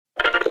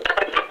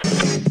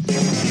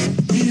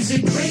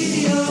Music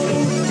Radio,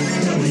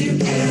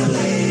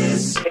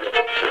 WKLAS.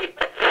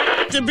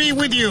 To be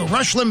with you,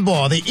 Rush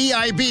Limbaugh, the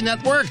EIB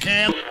Network,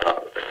 and...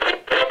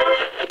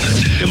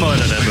 Good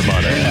morning,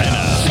 everybody.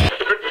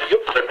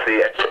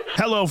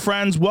 Hello,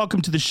 friends.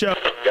 Welcome to the show.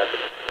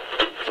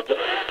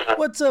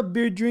 What's up,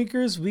 beer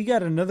drinkers? We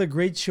got another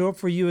great show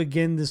for you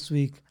again this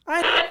week.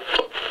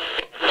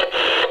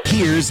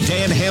 Here's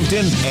Dan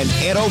Hampton and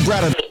Ed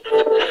O'Brien.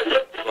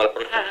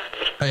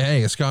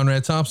 Hey, it's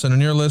Conrad Thompson,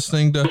 and you're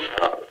listening to...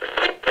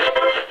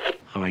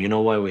 All right, you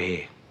know why we're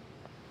here.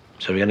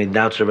 So if you got any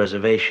doubts or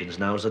reservations,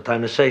 now's the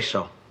time to say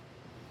so.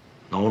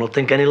 No one will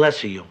think any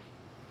less of you.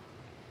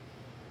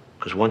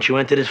 Because once you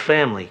enter this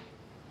family,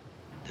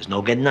 there's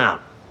no getting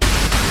out.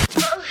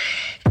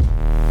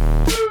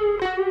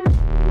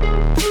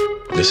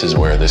 This is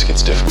where this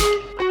gets difficult.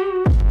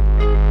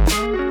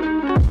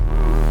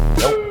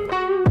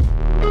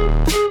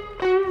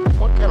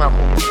 What kind of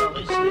hotel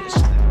is this?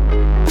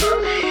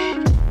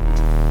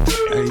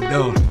 How you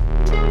doing?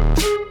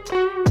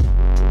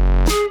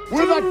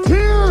 With a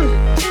tear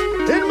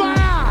in my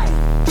eye.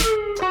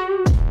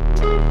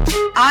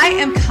 I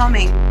am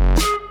coming.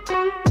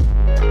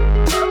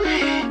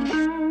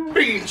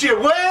 Beat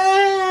your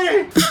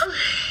way.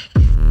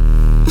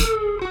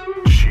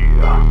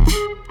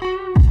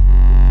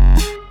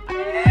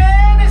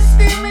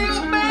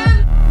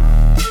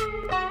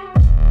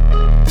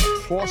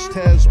 Frost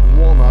has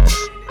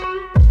walnuts.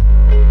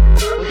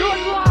 We're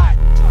doing live.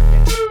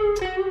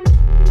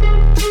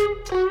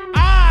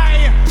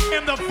 I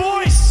am the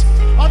voice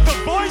of the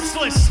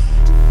voiceless.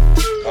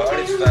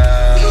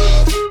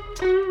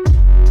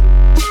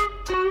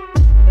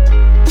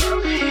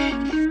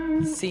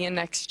 See you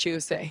next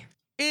Tuesday.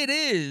 It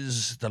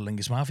is the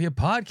Lingus Mafia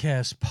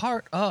podcast,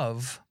 part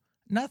of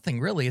nothing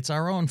really. It's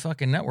our own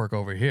fucking network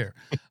over here.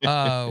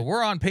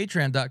 We're on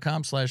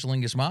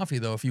patreon.com/Lingus Mafia,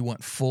 though, if you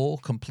want full,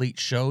 complete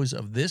shows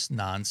of this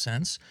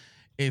nonsense.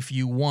 If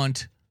you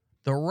want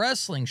the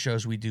wrestling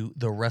shows we do,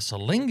 the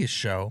Wrestlingus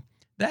show,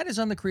 that is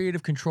on the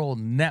Creative Control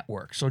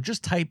Network. So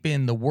just type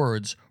in the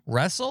words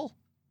Wrestle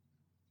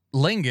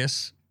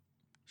Lingus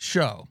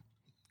Show.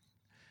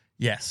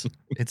 Yes,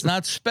 it's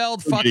not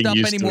spelled fucked up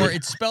anymore.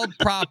 It's spelled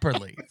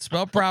properly. It's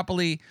spelled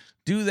properly.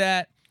 Do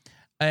that,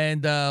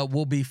 and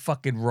we'll be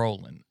fucking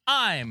rolling.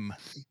 I'm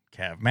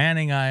Cav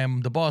Manning. I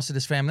am the boss of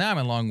this family. I'm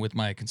along with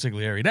my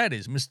consigliere. That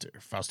is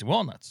Mr. Fausty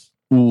Walnuts.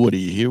 What do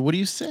you hear? What do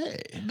you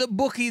say? The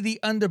bookie, the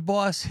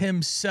underboss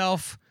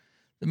himself,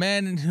 the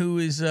man who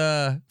is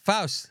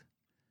Faust.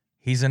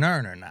 He's an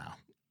earner now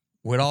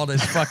with all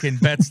this fucking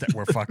bets that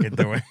we're fucking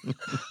doing.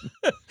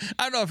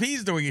 I don't know if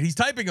he's doing it. He's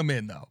typing them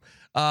in, though.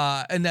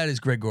 And that is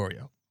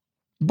Gregorio.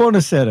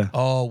 Buonasera.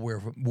 Oh, we're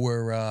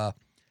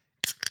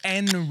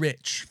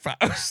enrich,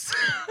 Faust.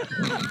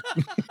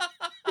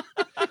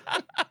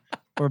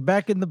 We're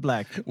back in the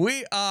black.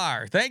 We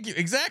are. Thank you.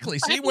 Exactly.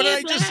 See what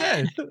I just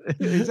said?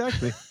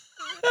 Exactly.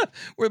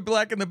 We're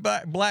black in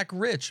the black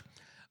rich.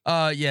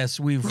 Yes,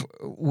 we've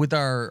with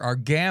our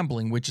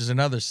gambling, which is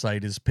another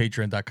site, is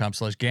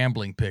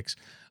patreon.com/gambling picks.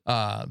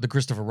 The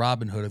Christopher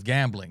Robin Hood of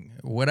gambling.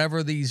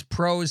 Whatever these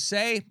pros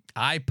say,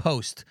 I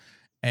post.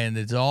 And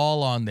it's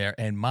all on there.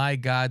 And my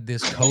God,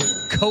 this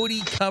Cody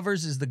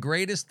covers is the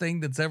greatest thing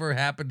that's ever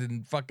happened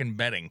in fucking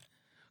betting.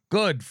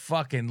 Good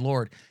fucking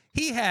Lord.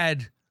 He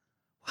had,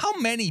 how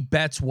many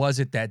bets was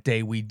it that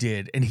day we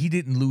did? And he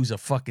didn't lose a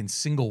fucking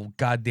single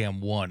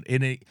goddamn one.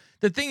 And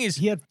the thing is,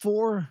 He had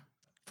four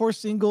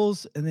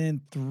singles and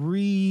then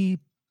three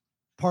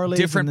parlays.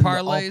 different and then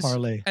the parlays. all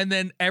parlay. And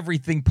then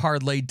everything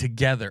parlayed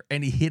together.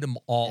 And he hit them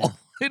all.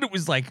 And it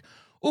was like,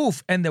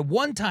 oof. And the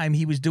one time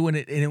he was doing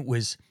it, and it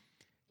was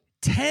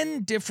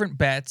 10 different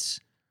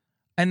bets,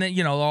 and then,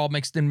 all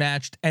mixed and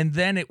matched, and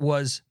then it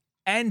was,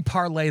 and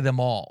parlay them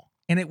all.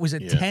 And it was a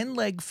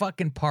 10-leg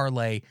fucking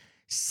parlay.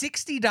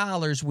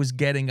 $60 was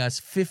getting us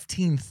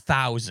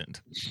 $15,000.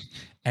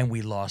 And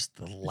we lost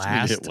the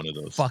last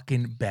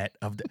fucking bet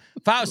of the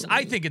Faust.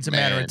 I think it's a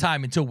matter of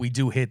time until we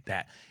do hit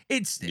that.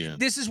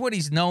 This is what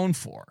he's known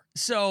for.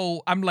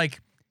 So I'm like,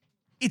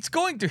 it's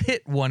going to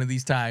hit one of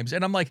these times.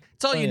 And I'm like,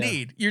 it's all you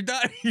need. You're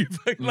done.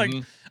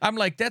 I'm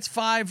like, that's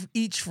 $5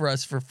 each for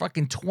us for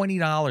fucking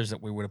 $20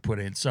 that we would have put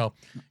in. So,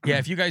 yeah,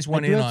 if you guys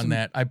want in on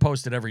that, I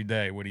post it every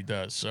day what he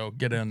does. So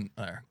get in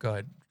there. Go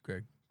ahead,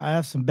 Greg. I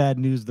have some bad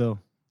news, though.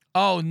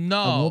 Oh,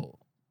 no.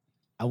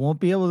 I won't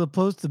be able to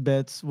post the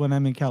bets when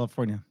I'm in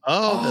California.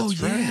 Oh,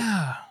 that's right.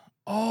 Yeah.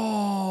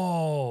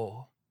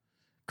 Oh.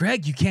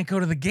 Greg, you can't go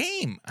to the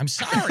game. I'm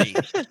sorry.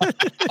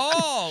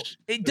 What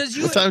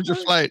time's your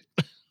flight?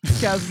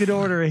 Cal's gonna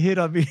order a hit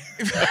on me.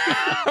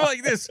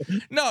 Like this.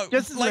 No,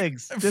 just his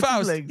legs. Just Faust,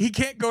 his legs. he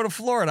can't go to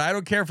Florida. I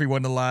don't care if he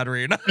won the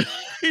lottery or not.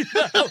 He's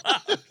not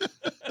allowed.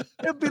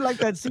 It'd be like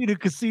that scene in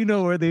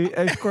Casino where they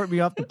escort me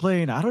off the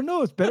plane. I don't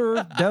know. It's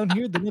better down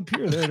here than up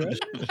here. Right?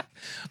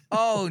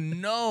 Oh,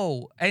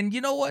 no. And you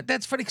know what?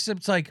 That's funny because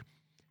it's like,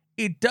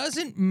 it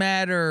doesn't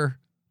matter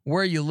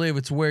where you live.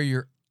 It's where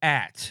you're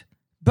at.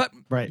 But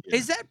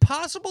is that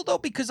possible, though?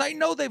 Because I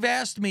know they've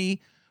asked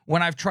me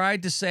when I've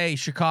tried to say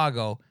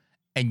Chicago,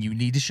 and you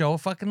need to show a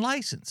fucking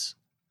license.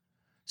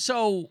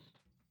 So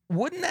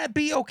wouldn't that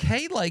be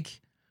okay? Like,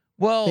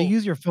 well, They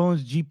use your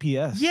phone's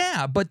GPS.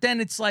 yeah, but then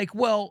it's like,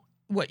 well,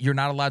 what? You're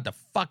not allowed to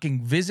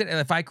fucking visit, and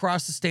if I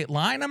cross the state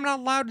line, I'm not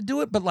allowed to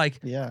do it. But like,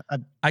 Yeah.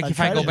 if I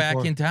tried go it back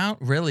before. in town,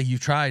 really, you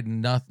tried,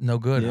 no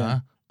good, Yeah. huh?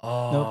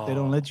 Oh, Nope, they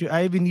don't let you.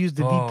 I even used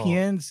the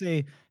VPN.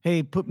 Say,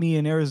 hey, put me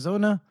in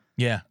Arizona,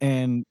 Yeah.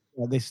 and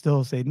they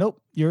still say, nope,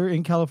 you're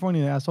in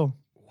California, asshole.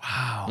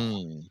 Wow.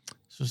 Mm.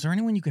 So is there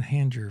anyone you can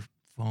hand your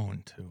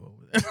phone to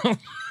over there?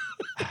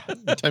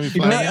 Time you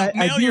You know fly. what?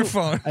 Mail your do-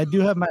 phone. I do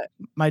have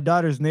my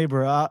daughter's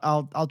neighbor.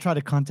 I'll try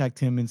to contact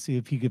him and see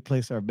if he could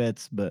place our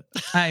bets. But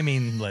I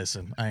mean,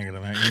 listen, I ain't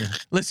gonna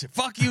listen.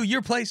 Fuck you.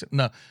 Your place.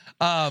 No.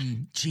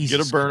 Jesus.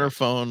 Get a burner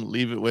phone,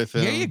 leave it with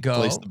him. There you go.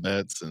 Place the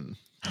bets and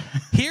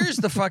Here's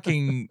the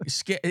fucking.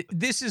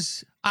 This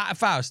is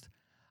Faust.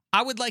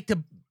 I would like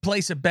to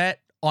place a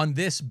bet on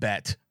this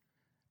bet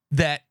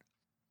that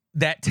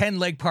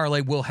 10-leg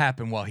parlay will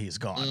happen while he's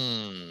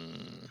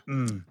gone.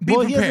 Be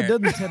well, he hasn't prepared.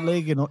 done the 10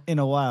 leg in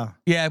a while.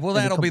 Yeah, well, in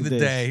a that'll be couple the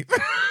day.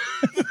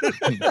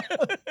 days.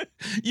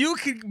 You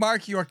can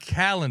mark your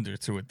calendar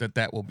to it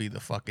that will be the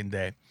fucking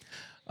day.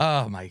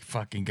 Oh my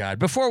fucking God.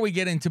 Before we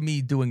get into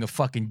me doing a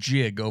fucking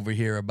jig over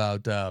here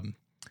about the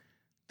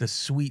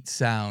sweet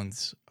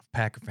sounds of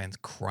Packer fans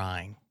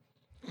crying.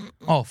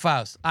 Oh,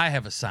 Faust, I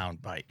have a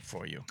sound bite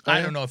for you.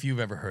 I don't know if you've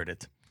ever heard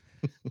it.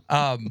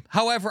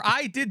 However,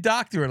 I did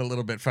doctor it a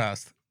little bit,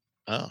 Faust.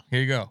 oh.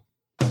 Here you go.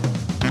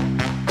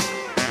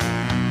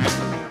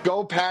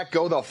 Go Pack,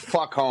 go the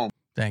fuck home.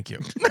 Thank you.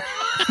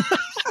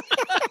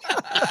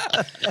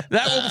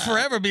 That will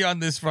forever be on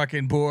this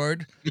fucking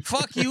board.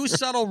 Fuck you,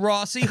 Subtle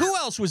Rossi. Who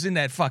else was in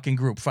that fucking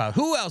group, Faust?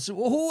 Who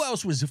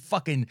else was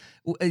fucking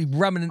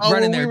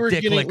running their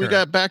dick liquor? We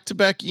got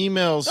back-to-back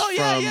emails Oh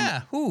yeah, from,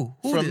 yeah. Who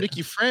from did-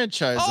 Nikki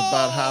Franchise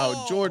about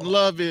how Jordan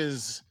Love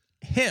is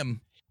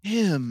him?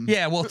 him.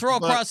 Yeah, well, throw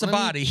But across the let me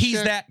body. He's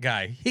check- that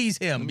guy. He's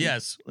him. Let me-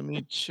 Yes. Let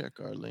me check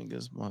our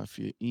Lingus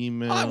Mafia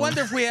email. Oh, I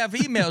wonder if we have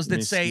emails Let me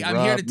that say, see. "I'm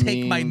here to Rob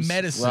take my memes,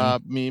 medicine."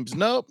 Rob memes.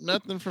 Nope,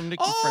 nothing from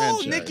Nikki Oh,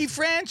 Franchise. Nikki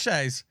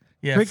Franchise.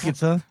 Yeah, Crickets,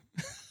 huh?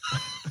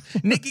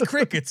 Nikki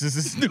Crickets is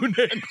his new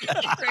name.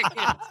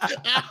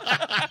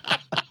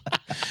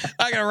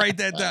 I gotta write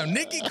that down.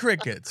 Nikki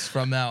Crickets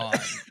from now on.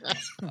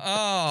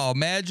 Oh,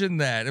 imagine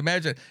that.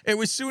 Imagine it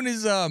was soon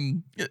as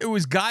it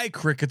was Guy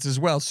Crickets as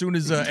well. Soon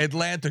as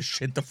Atlanta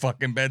shit the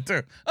fucking bed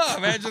too. Oh,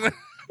 imagine it.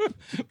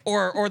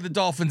 or the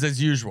Dolphins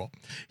as usual.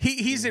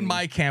 He's in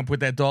my camp with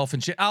that Dolphin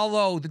shit.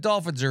 Although the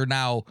Dolphins are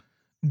now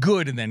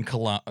good and then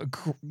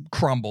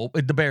crumble.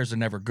 The Bears are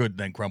never good and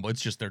then crumble.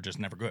 It's just they're just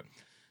never good.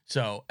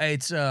 So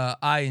it's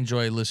I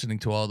enjoy listening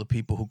to all the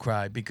people who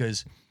cry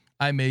because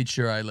I made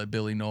sure I let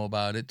Billy know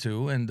about it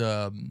too, and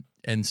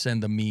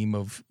send a meme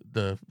of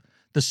the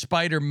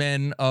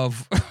Spider-Men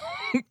of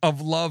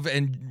of Love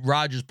and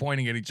Rogers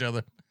pointing at each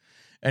other,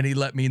 and he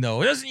let me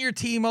know. Isn't your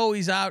team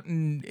always out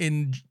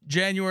in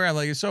January? I'm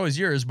like, so is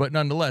yours, but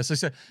nonetheless, I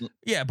said,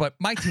 yeah, but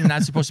my team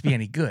not supposed to be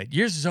any good.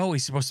 Yours is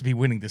always supposed to be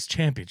winning this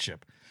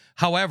championship.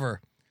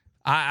 However,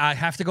 I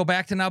have to go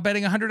back to now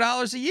betting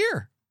 $100 a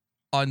year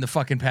on the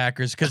fucking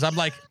Packers because I'm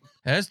like,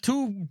 that's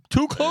too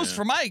close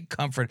for my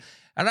comfort.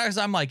 And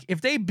I'm like, if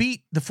they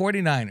beat the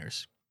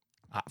 49ers,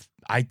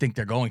 I think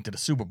they're going to the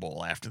Super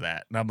Bowl after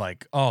that. And I'm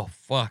like, oh,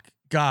 fuck.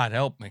 God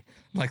help me.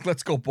 I'm like,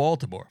 let's go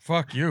Baltimore.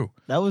 Fuck you.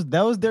 That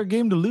was their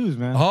game to lose,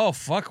 man. Oh,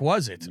 fuck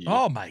was it? Yeah.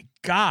 Oh, my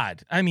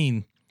God. I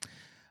mean,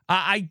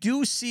 I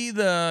do see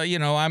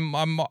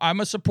I'm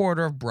a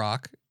supporter of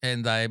Brock.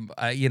 And I'm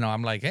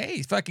like, hey,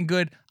 he's fucking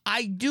good.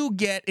 I do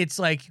get it's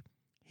like,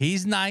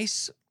 he's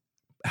nice.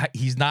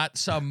 He's not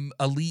some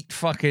elite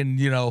fucking,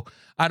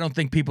 I don't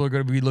think people are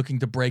going to be looking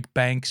to break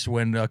banks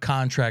when a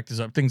contract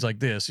is up, things like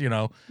this,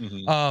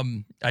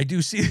 Mhm. I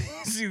do see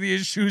the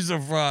issues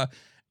of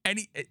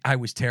I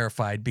was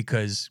terrified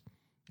because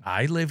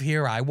I live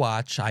here, I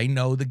watch, I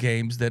know the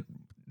games that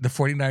the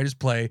 49ers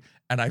play,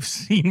 and I've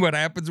seen what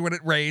happens when it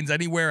rains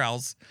anywhere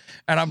else.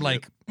 And I'm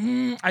like,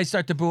 I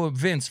start to boo at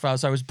Vince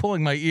Faust. I was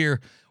pulling my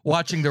ear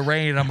watching the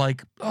rain, and I'm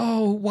like,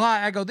 oh,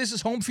 why? I go, this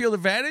is home field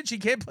advantage? He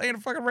can't play in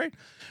the fucking rain?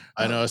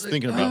 I know. I was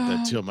thinking about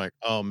that too. I'm like,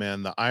 oh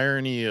man, the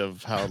irony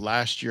of how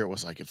last year it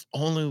was like, if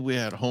only we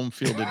had home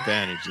field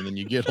advantage, and then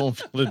you get home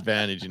field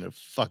advantage and it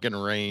fucking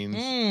rains,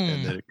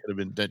 and then it could have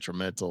been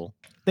detrimental.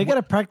 They got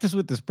to practice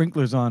with the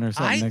sprinklers on or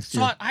something next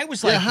year. I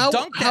was like, how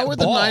dunk that how are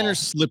the ball. Niners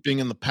slipping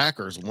and the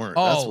Packers weren't?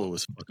 That's Oh, what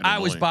was fucking I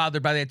was annoying.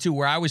 bothered by that too,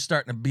 where I was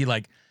starting to be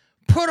like,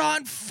 put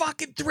on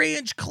fucking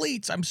 3-inch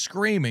cleats. I'm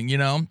screaming,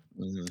 Mhm.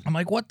 I'm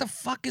like, what the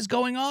fuck is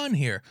going on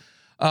here?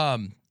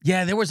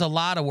 Yeah, there was a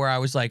lot of where I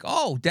was like,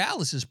 oh,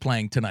 Dallas is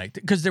playing tonight.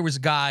 Because there was a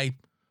guy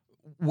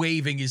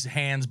waving his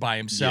hands by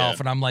himself. Yeah.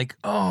 And I'm like,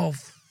 oh,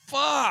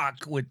 fuck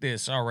with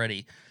this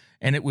already.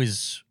 And it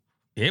was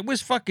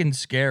fucking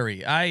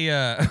scary.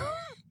 I'm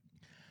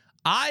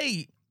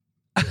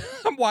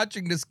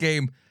watching this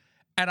game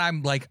and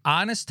I'm like,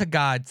 honest to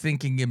God,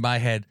 thinking in my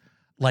head,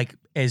 like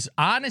as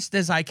honest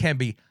as I can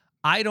be,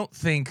 I don't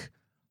think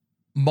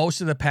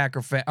most of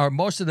the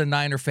most of the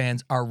Niner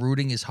fans are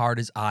rooting as hard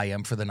as I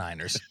am for the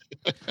Niners.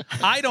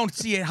 I don't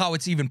see how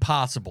it's even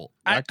possible.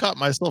 I caught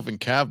myself in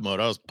Cav mode.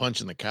 I was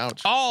punching the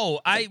couch. Oh,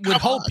 I would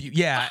hope you.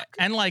 Yeah.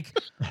 And like,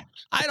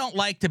 I don't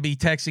like to be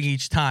texting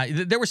each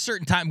time. There were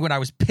certain times when I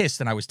was pissed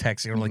and I was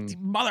texting. I'm like,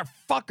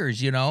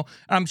 motherfuckers, you know?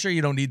 I'm sure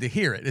you don't need to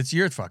hear it. It's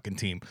your fucking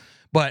team.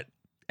 But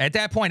at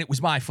that point, it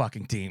was my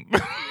fucking team.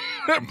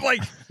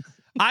 Like,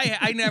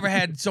 I never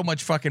had so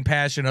much fucking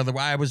passion.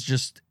 Otherwise, I was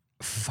just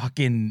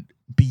fucking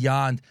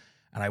beyond.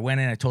 And I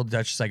went in, I told the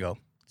Duchess, I go,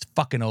 it's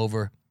fucking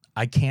over.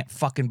 I can't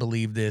fucking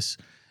believe this.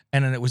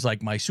 And then it was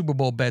like my Super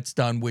Bowl bet's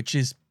done, which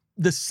is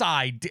the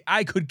side.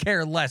 I could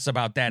care less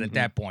about that at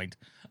that point.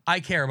 I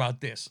care about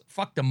this.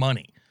 Fuck the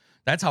money.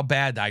 That's how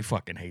bad I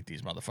fucking hate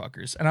these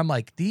motherfuckers. And I'm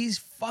like, these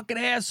fucking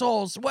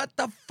assholes, what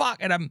the fuck?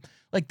 And I'm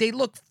like, they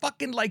look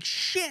fucking like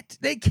shit.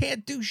 They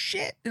can't do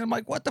shit. And I'm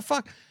like, what the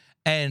fuck?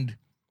 And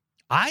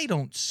I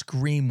don't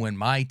scream when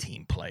my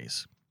team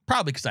plays.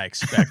 Probably because I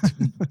expect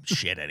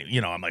shit anyway. You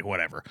know, I'm like,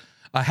 whatever.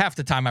 Half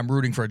the time I'm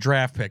rooting for a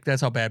draft pick.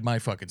 That's how bad my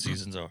fucking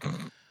seasons are.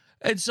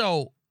 And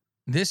so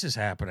this is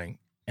happening,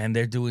 and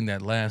they're doing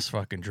that last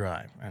fucking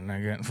drive, and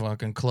they're getting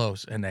fucking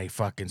close, and they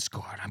fucking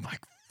scored. I'm like,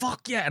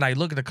 fuck yeah. And I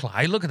look at the clock.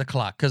 I look at the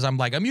clock because I'm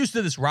like, I'm used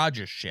to this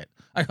Rodgers shit.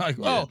 I'm like,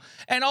 oh,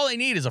 and all they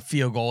need is a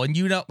field goal. And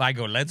you know, I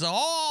go, let's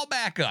all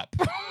back up.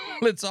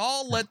 Let's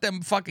all let them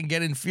fucking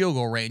get in field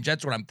goal range.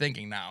 That's what I'm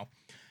thinking now.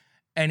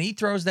 And he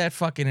throws that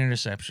fucking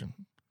interception.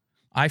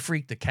 I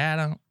freaked the cat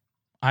out.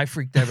 I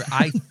freaked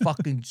I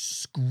fucking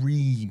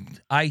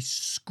screamed. I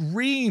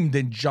screamed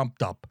and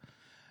jumped up.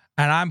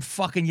 And I'm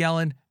fucking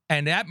yelling.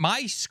 And that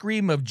my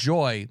scream of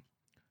joy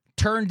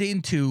turned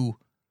into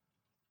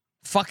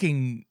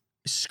fucking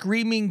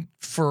screaming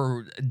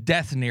for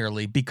death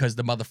nearly because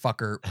the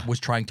motherfucker was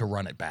trying to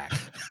run it back.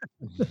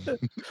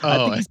 I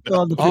think he's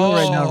still on the field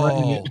right now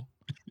running it.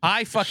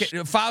 I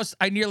fucking Faust.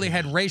 I nearly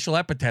had racial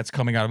epithets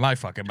coming out of my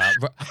fucking mouth.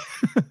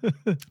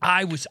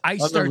 I on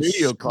started the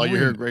radio call. You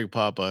hear Greg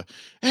Papa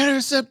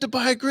intercepted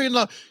by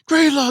Greenlaw.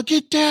 Greenlaw,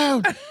 get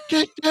down,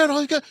 get down! All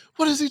you got.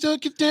 What is he doing?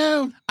 Get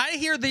down! I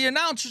hear the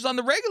announcers on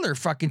the regular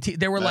fucking team.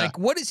 They were like,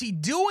 "What is he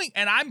doing?"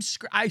 And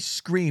I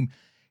scream,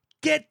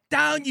 "Get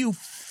down, you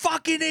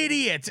fucking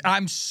idiot!"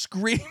 I'm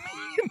screaming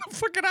in the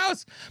fucking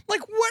house.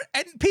 Like what?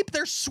 And people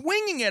they're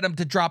swinging at him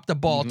to drop the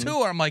ball too.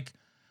 And I'm like,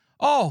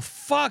 oh,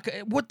 fuck.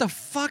 What the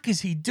fuck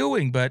is he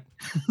doing? But,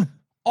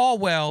 all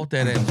well,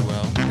 that ends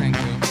well. Thank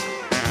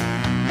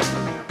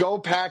you. Go,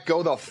 Pack.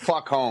 Go the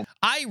fuck home.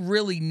 I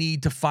really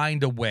need to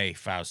find a way,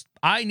 Faust.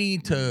 I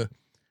need to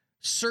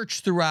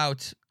search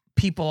throughout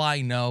people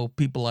I know,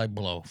 people I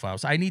blow,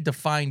 Faust. I need to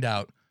find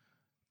out.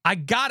 I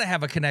got to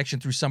have a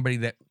connection through somebody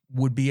that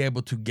would be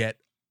able to get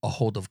a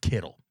hold of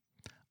Kittle.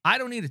 I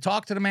don't need to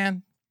talk to the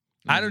man.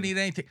 I don't need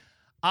anything.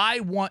 I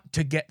want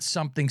to get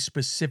something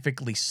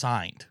specifically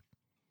signed.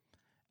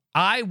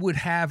 I would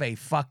have a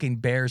fucking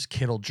Bears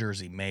Kittle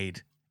jersey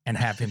made and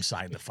have him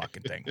sign the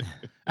fucking thing.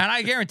 And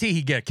I guarantee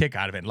he'd get a kick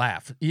out of it and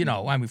laugh. You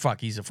know, I mean, fuck,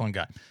 he's a fun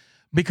guy.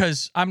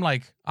 Because I'm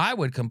like, I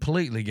would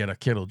completely get a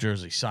Kittle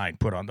jersey signed,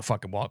 put on the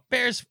fucking wall.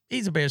 Bears,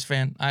 he's a Bears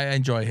fan. I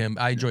enjoy him.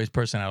 I enjoy his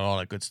personality, all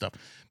that good stuff.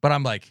 But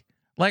I'm like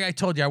I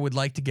told you, I would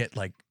like to get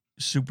like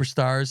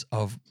superstars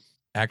of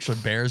actual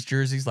Bears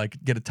jerseys, like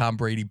get a Tom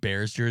Brady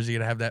Bears jersey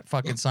and have that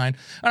fucking sign.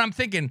 And I'm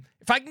thinking,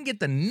 if I can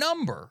get the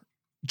number,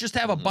 just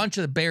have a bunch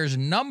of the Bears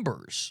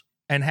numbers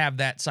and have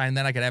that sign,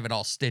 then I could have it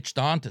all stitched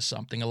onto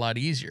something a lot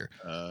easier.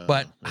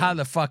 But how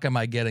the fuck am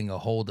I getting a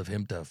hold of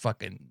him to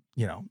fucking,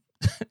 you know,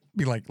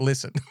 be like,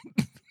 listen.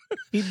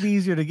 He'd be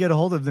easier to get a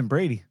hold of than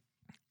Brady.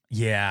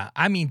 Yeah.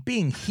 I mean,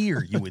 being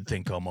here, you would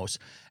think almost.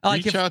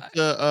 Like reach out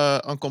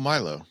to Uncle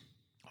Milo.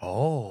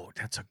 Oh,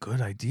 that's a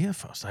good idea,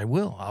 Faust. I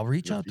will. I'll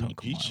reach out to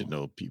Uncle He Milo. should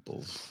know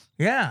people.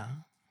 Yeah.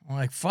 I'm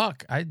like,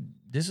 fuck.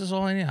 This is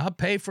all I need. I'll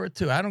pay for it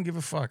too. I don't give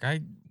a fuck.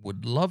 I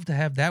would love to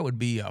have that. Would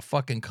be a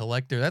fucking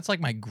collector. That's like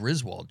my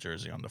Griswold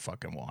jersey on the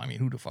fucking wall. I mean,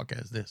 who the fuck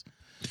has this?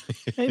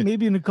 Hey,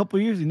 maybe in a couple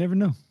of years, you never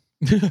know.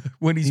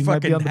 When he's He might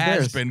be fucking on the has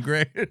Bears. been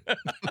great.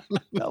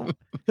 No,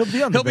 he'll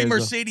be on the He'll be Bears, though.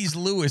 Mercedes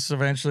Lewis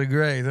eventually.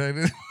 Great.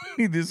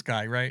 This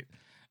guy, right?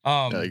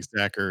 Like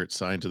Zach Ertz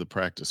signed to the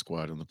practice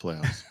squad in the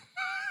playoffs.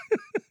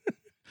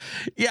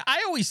 Yeah,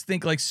 I always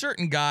think like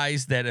certain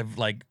guys that have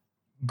like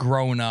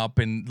grown up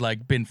and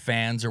like been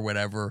fans or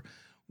whatever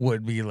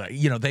would be like,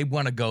 you know, they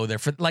want to go there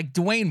for like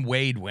Dwayne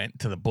Wade went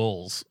to the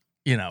Bulls,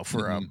 you know,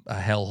 for a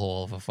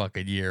hellhole of a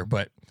fucking year.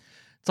 But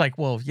it's like,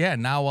 well, yeah,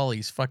 now while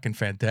he's fucking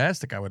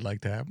fantastic, I would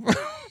like to have.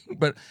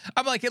 But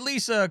I'm like, at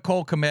least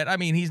Cole Kmet. I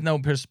mean, he's no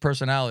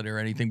personality or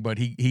anything, but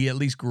he at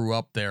least grew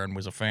up there and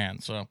was a fan.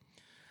 So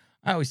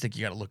I always think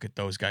you got to look at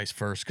those guys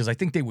first because I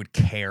think they would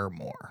care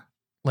more.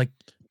 Like,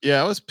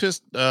 yeah, I was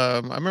pissed. I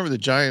remember the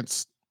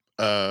Giants.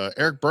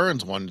 Eric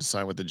Burns wanted to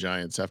sign with the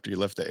Giants after he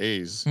left the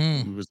A's.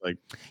 He was like,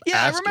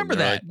 yeah, I remember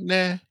that. Like,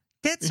 nah.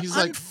 That's he's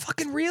like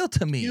fucking real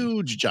to me.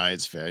 Huge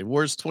Giants fan. He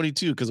wears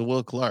 22 because of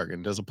Will Clark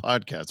and does a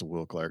podcast with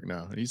Will Clark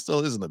now. And he still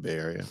is in the Bay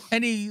Area.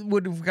 And he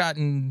would have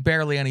gotten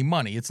barely any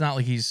money. It's not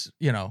like he's,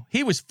 you know,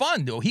 he was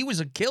fun though. He was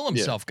a kill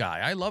himself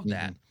guy. I love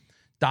that.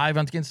 Dive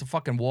against the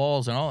fucking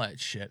walls and all that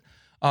shit.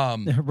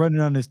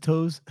 Running on his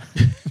toes.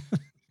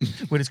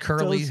 with his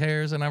curly Those-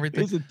 hairs and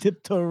everything. He's a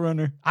tiptoe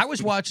runner. I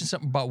was watching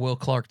something about Will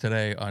Clark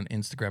today on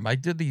Instagram. I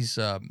did these.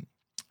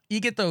 You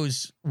get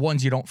those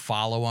ones you don't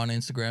follow on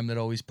Instagram that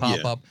always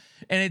pop up,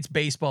 and it's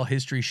baseball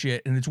history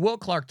shit. And it's Will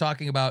Clark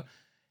talking about,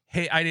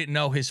 hey, I didn't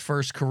know his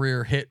first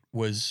career hit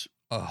was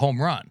a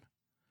home run.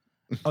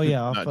 Oh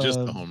yeah, Not just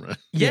the home run.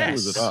 Yes.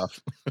 Was it off?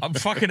 I'm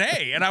fucking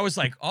A. And I was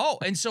like, oh.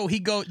 And so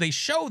they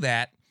show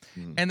that,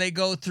 and they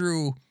go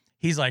through.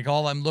 He's like,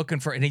 all I'm looking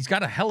for, and he's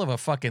got a hell of a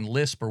fucking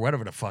lisp or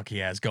whatever the fuck he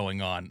has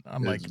going on.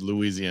 I'm like,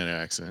 Louisiana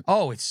accent.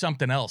 oh, it's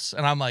something else.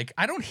 And I'm like,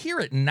 I don't hear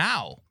it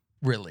now,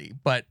 really.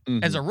 But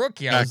as a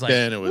rookie, I Back was like,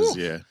 then it was,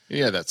 "Ooh."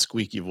 yeah, that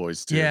squeaky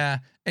voice too. Yeah.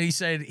 And he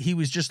said he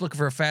was just looking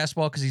for a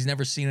fastball because he's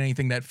never seen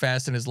anything that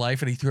fast in his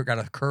life, and he got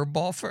a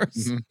curveball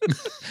first. And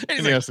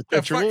he's he asked the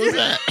catcher, fuck what was is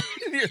that?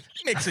 You're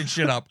mixing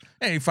shit up.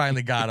 And he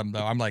finally got him,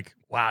 though. I'm like,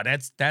 wow,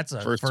 that's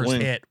a First first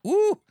swing. hit.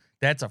 Ooh,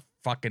 that's a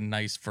fucking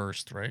nice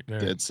first right there.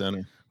 Dead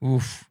center.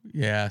 Oof.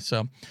 Yeah.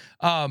 So,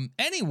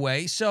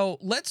 anyway, so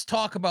let's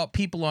talk about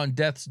people on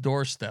death's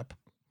doorstep.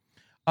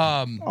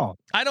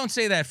 I don't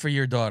say that for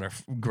your daughter,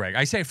 Greg.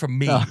 I say it for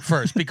me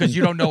first because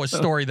you don't know a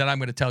story that I'm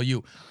going to tell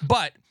you.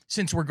 But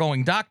since we're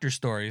going doctor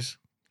stories,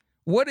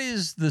 what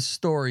is the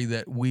story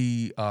that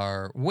we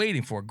are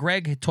waiting for?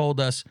 Greg had told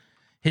us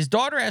his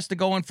daughter has to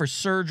go in for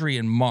surgery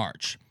in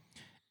March.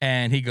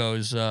 And he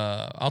goes,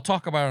 I'll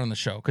talk about it on the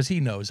show because he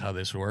knows how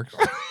this works.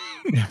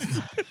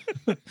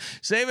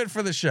 Save it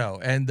for the show.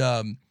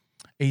 And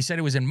he said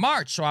it was in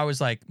March. So I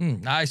was like,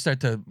 I start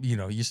to,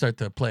 you start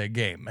to play a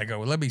game. I go,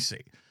 well, let me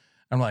see.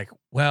 I'm like,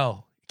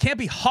 well, it can't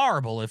be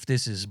horrible if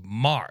this is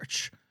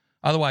March.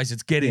 Otherwise,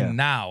 it's getting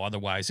now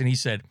otherwise. And he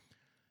said,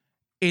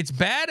 it's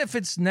bad if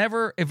it's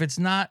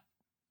not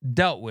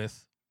dealt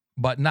with,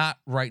 but not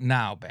right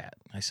now bad.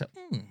 I said,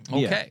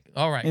 okay.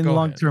 All right. In the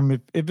long term,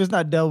 if it's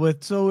not dealt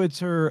with, so it's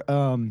her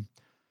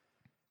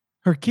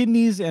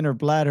kidneys and her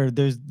bladder.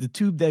 There's the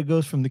tube that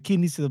goes from the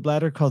kidneys to the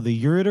bladder called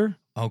the ureter.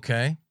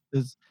 Okay.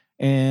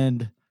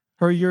 And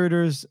her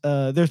ureters,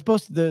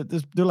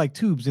 they're like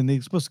tubes, and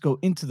they're supposed to go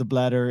into the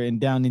bladder and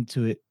down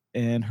into it.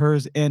 And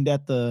hers end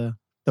at the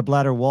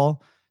bladder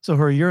wall. So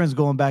her urine's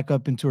going back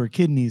up into her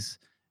kidneys,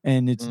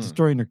 and it's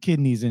destroying her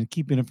kidneys and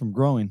keeping them from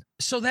growing.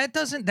 So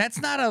that's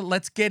not a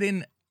let's get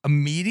in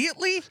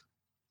immediately.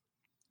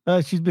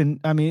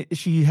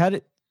 She had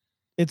it.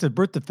 It's a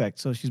birth defect,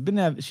 so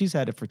she's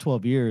had it for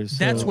 12 years.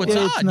 That's so what's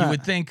odd. You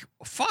would think,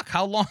 fuck,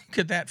 how long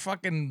could that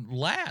fucking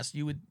last?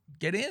 You would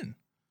get in.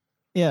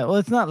 Yeah, well,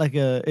 it's not like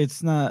like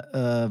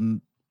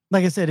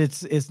I said,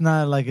 it's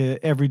not like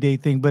a everyday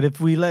thing. But if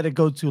we let it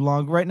go too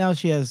long, right now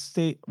she has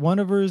one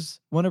of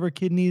her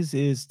kidneys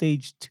is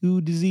stage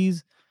 2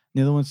 disease,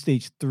 the other one's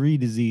stage 3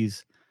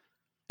 disease.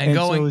 And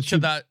going to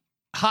the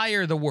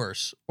higher the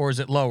worse, or is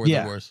it lower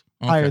the worse?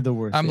 Okay. Higher the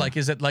worse. I'm like,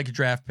 is it like a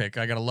draft pick?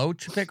 I got a low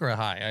pick or a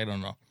high? I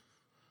don't know.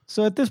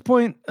 So at this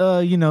point,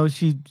 what they're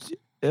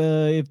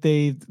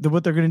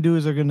gonna do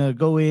is they're gonna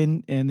go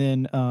in and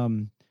then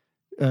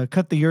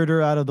cut the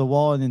ureter out of the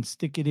wall and then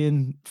stick it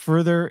in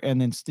further and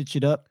then stitch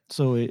it up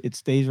so it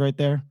stays right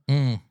there.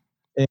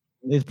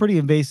 It's pretty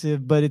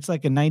invasive, but it's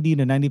like a 90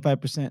 to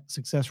 95%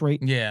 success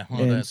rate. Yeah.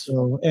 Well,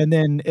 and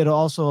then it'll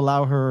also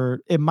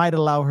might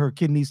allow her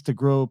kidneys to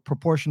grow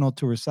proportional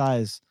to her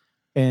size.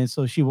 And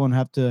so she won't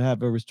have to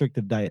have a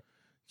restrictive diet.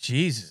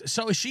 Jesus.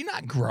 So is she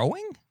not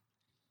growing?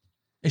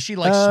 Is she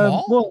like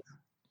small? Well,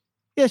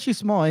 yeah, she's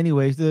small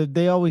anyways.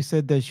 They always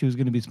said that she was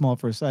going to be small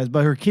for her size,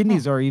 but her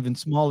kidneys are even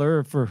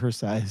smaller for her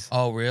size.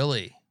 Oh,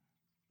 really?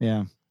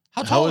 Yeah.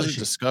 How was it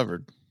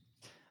discovered?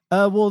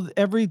 Well,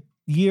 every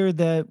year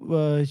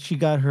that she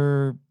got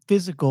her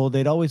physical,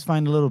 they'd always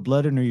find a little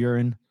blood in her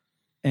urine.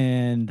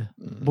 And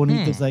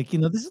Bonita's like,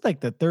 this is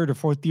like the 3rd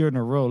or 4th year in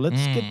a row.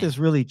 Let's get this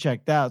really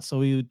checked out. So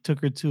we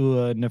took her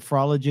to a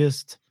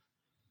nephrologist.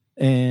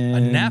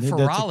 And a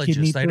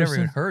nephrologist? I never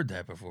even heard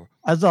that before.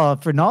 As a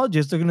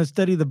phrenologist, they're going to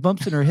study the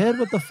bumps in her head.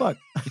 What the fuck?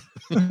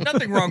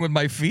 Nothing wrong with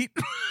my feet.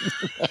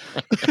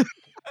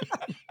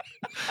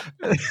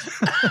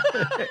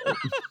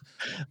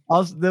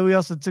 Then we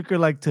also took her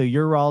like to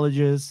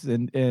urologists,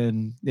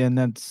 and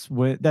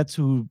that's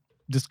who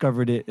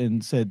discovered it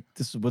and said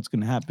this is what's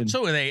going to happen.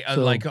 So are they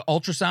like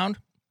ultrasound?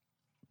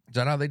 Is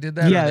that how they did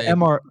that? Yeah,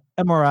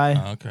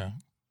 MRI. Oh, okay.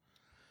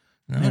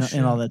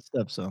 And all that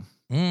stuff. So.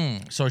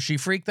 So she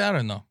freaked out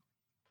or no?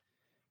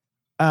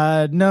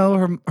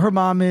 No, her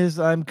mom is.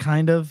 I'm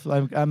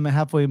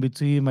halfway in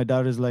between. My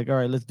daughter's like, all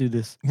right, let's do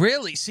this.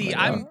 Really? See,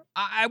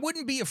 I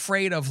wouldn't be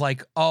afraid of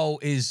like, oh,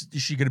 is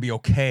she going to be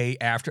okay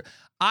after?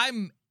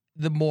 I'm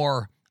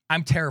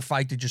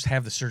terrified to just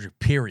have the surgery,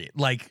 period.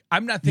 Like,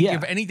 I'm not thinking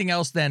of anything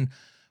else than,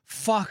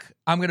 fuck,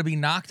 I'm going to be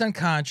knocked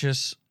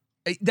unconscious.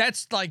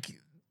 That's like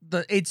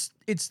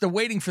it's the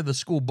waiting for the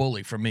school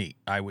bully for me,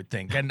 I would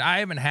think. And I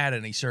haven't had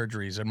any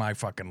surgeries in my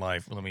fucking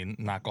life. Let me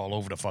knock all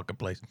over the fucking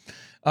place.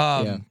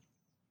 Yeah,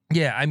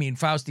 I mean,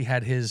 Fausti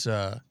had his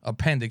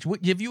appendix.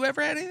 Have you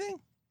ever had anything?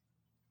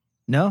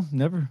 No,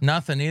 never.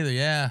 Nothing either,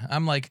 yeah.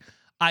 I'm like,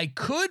 I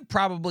could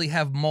probably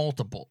have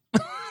multiple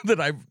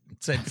that I've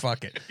said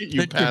fuck it.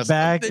 You The- passed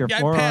Back, your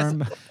I passed-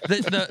 forearm.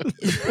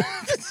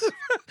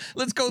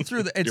 Let's go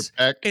through the. your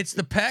pec. It's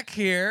the pec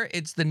here.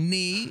 It's the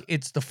knee.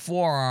 It's the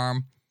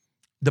forearm.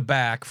 The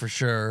back for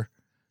sure.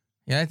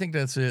 Yeah, I think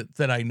that's it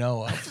that I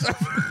know of.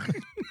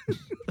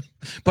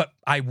 But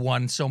I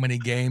won so many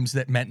games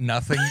that meant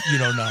nothing. You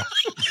don't know.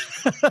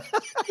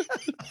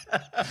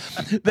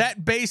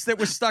 That base that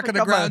was stuck in the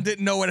Come ground on.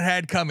 didn't know what it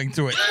had coming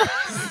to it.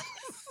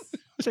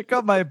 Check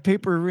out my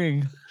paper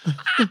ring.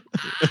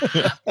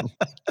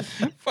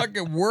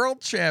 Fucking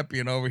world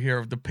champion over here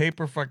of the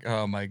paper.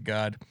 Oh my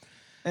god.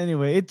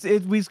 Anyway,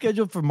 we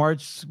scheduled for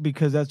March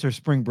because that's her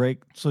spring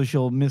break, so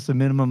she'll miss a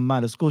minimum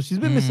amount of school. She's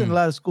been missing a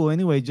lot of school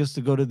anyway, just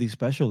to go to these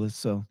specialists.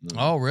 So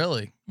Oh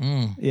really?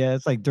 Mm. yeah,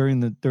 it's like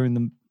during the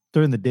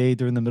day,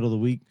 during the middle of the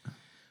week.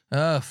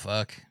 Oh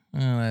fuck. Oh,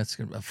 that's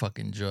gonna be a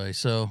fucking joy.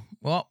 So,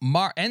 well,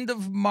 end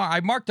of March. I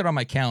marked it on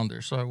my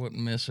calendar so I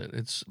wouldn't miss it.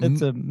 It's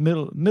a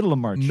middle of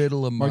March.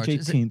 middle of March. March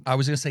 18th. I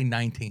was gonna say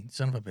 19th.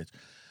 Son of a bitch.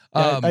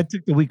 Yeah, I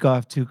took the week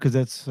off too because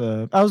that's.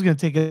 I was gonna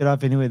take it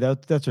off anyway.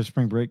 That's her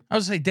spring break. I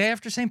was gonna say day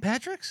after St.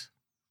 Patrick's.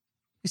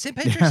 Is St.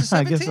 Patrick's the 17th?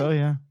 I guess so.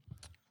 Yeah.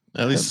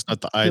 At least it's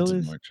not the Ides of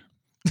is. March.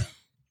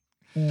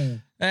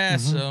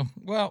 So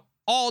well,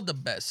 all the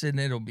best, and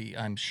it'll be,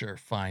 I'm sure,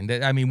 fine.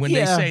 I mean, when they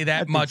Yeah, say I that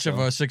think much of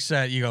so. a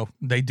success, you go,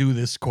 they do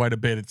this quite a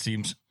bit. It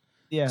seems.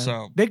 Yeah.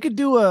 So- they could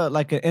do an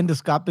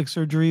endoscopic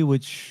surgery,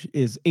 which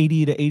is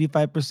 80 to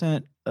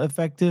 85%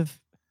 effective,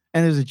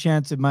 and there's a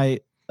chance it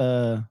might.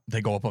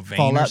 They go up a vein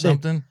Fall or out.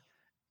 something.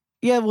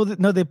 Yeah. Well,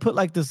 no, they put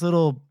like this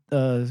little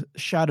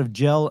shot of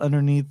gel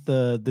underneath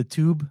the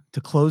tube to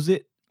close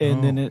it,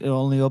 and then it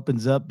only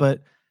opens up.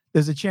 But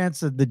there's a chance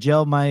that the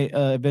gel might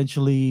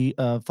eventually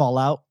fall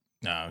out.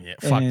 No, yeah,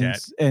 fuck and, that.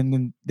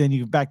 And then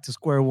you're back to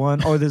square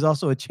one. Or there's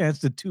also a chance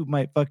the tube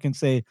might fucking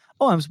say,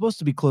 "Oh, I'm supposed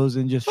to be closed,"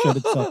 and just shut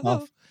itself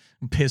off.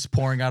 Piss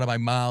pouring out of my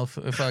mouth.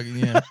 Fucking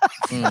yeah.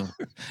 Mm.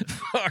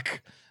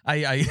 Fuck.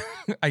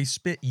 I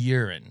spit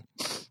urine.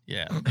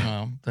 Yeah.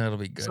 Well, that'll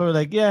be good. So we're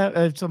like,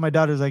 yeah. So my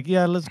daughter's like,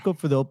 yeah, let's go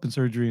for the open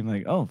surgery. And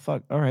like, oh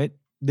fuck, all right.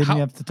 Then How-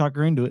 you have to talk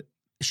her into it.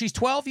 She's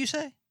 12, you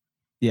say?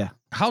 Yeah.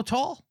 How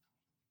tall?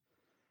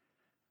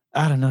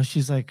 I don't know.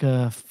 She's like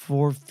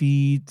 4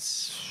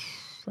 feet.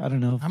 I don't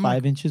know, I'm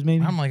 5 inches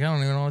maybe. I'm like, I don't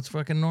even know what's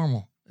fucking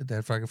normal.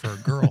 That fucking for a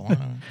girl. I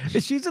don't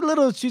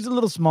know. She's a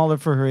little smaller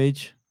for her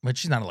age. But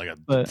she's not like a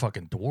But-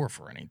 fucking dwarf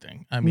or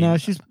anything. I mean, No,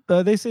 she's.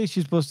 They say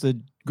she's supposed to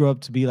grow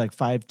up to be like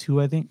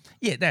 5'2", I think.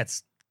 yeah,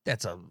 that's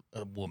a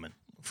woman.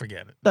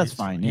 Forget it. That's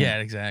fine, yeah.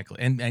 exactly.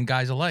 And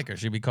guys will like her.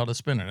 She'd be called a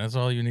spinner. That's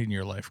all you need in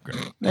your life, Greg.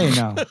 Hey,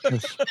 no.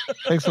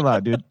 Thanks a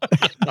lot, dude.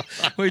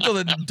 Wait till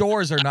the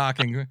doors are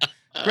knocking.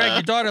 Greg,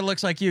 your daughter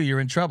looks like you. You're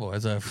in trouble.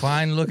 As a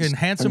fine-looking,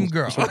 handsome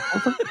girl.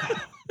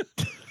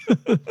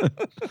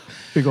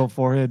 Big old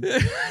forehead.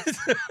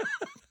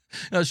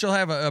 No, she'll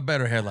have a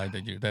better headline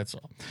than you. That's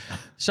all.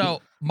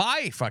 So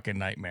my fucking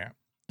nightmare.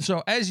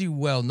 So as you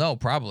well know,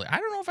 probably, I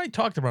don't know if I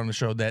talked about on the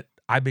show that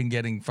I've been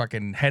getting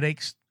fucking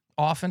headaches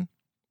often.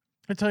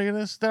 Did I tell you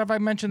this? Have I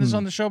mentioned this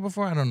on the show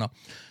before? I don't know.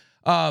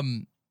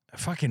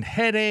 Fucking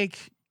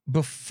headache.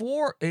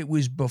 Before the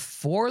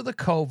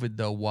COVID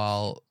though,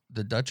 while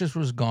the Duchess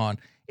was gone,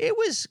 it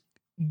was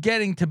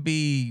getting to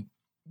be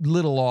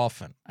little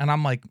often, and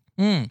I'm like,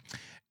 And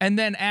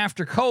then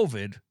after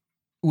COVID, it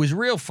was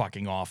real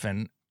fucking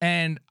often.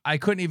 And I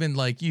couldn't even,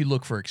 like, you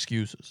look for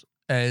excuses.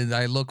 And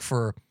I look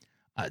for,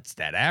 it's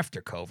that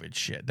after COVID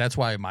shit. That's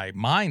why my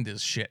mind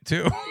is shit,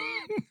 too.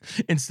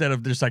 Instead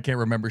of just, I can't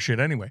remember shit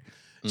anyway.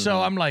 Mm-hmm.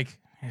 So I'm like,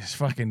 it's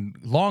fucking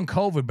long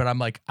COVID. But I'm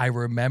like, I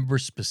remember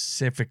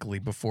specifically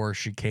before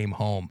she came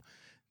home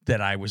that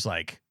I was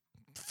like,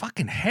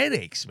 fucking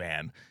headaches,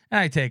 man. And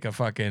I take a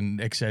fucking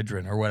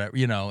Excedrin or whatever,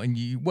 and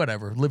you,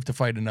 whatever, live to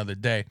fight another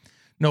day.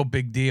 No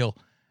big deal.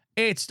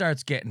 It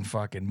starts getting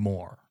fucking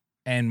more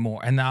and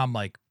more. And now I'm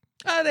like,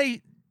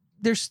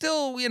 they're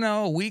still,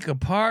 a week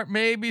apart,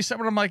 maybe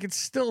something. I'm like,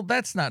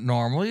 that's not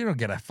normal. You don't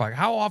get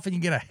how often you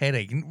get a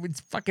headache?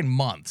 It's fucking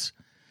months.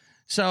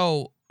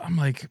 So I'm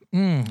like,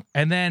 And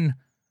then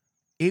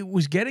it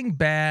was getting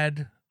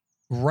bad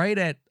right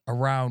at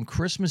around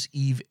Christmas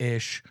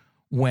Eve-ish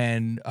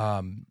when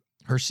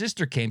her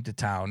sister came to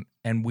town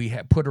and we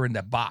had put her in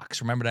that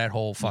box. Remember that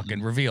whole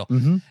fucking reveal?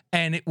 Mm-hmm.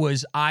 And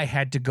I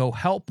had to go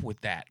help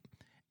with that.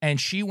 And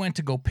she went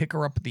to go pick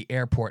her up at the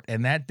airport.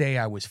 And that day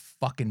I was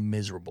fucking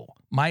miserable.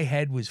 My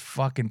head was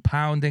fucking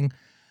pounding.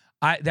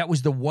 That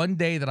was the one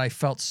day that I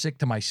felt sick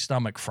to my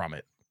stomach from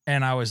it.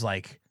 And I was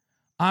like,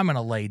 I'm going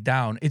to lay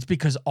down. It's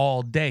because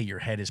all day your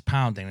head is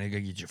pounding and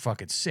you're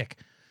fucking sick.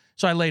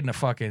 So I laid in the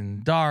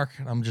fucking dark.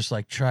 And I'm just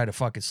like, try to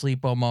fucking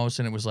sleep almost.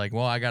 And it was like,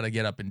 well, I got to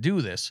get up and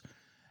do this.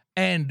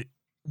 And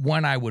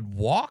when I would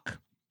walk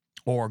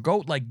or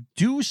go, like,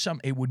 do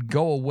something, it would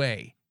go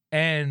away.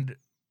 And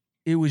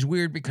it was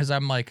weird because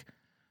I'm like,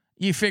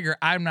 you figure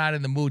I'm not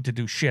in the mood to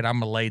do shit. I'm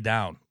going to lay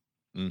down.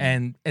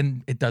 Mm-hmm.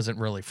 And it doesn't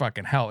really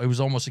fucking help. It was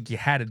almost like you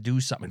had to do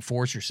something,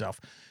 force yourself.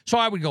 So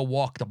I would go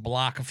walk the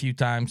block a few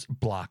times.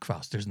 Block,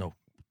 Faust. There's no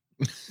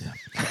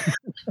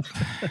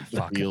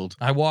Fuck. Field.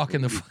 I walk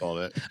in the. All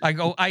that.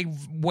 I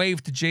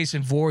wave to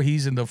Jason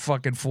Voorhees in the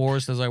fucking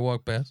forest as I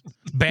walk past.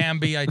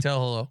 Bambi, I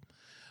tell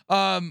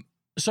hello.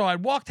 So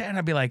I'd walk to and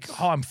I'd be like,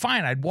 oh, I'm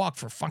fine. I'd walk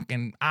for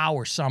fucking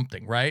hour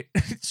something, right?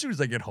 As soon as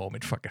I get home,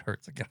 it fucking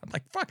hurts again. I'm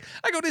like, fuck.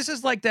 I go, this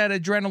is like that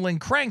adrenaline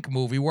crank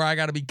movie where I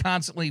got to be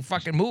constantly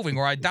fucking moving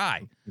or I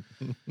die.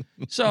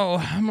 So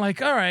I'm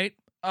like, all right.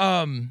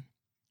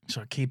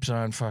 So it keeps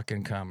on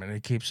fucking coming.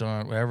 It keeps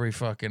on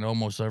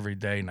almost every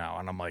day now.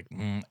 And I'm like,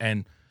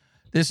 and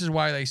this is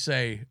why they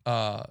say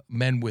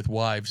men with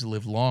wives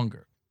live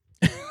longer.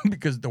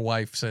 Because the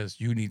wife says,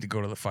 you need to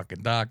go to the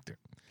fucking doctor.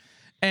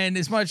 And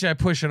as much as I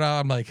push it out,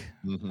 I'm like,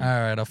 all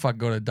right, I'll fucking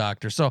go to the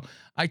doctor. So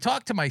I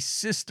talked to my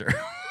sister,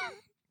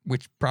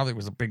 which probably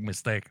was a big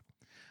mistake.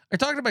 I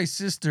talked to my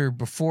sister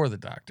before the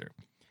doctor.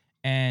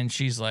 And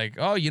she's like,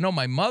 oh,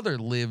 my mother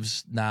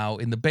lives now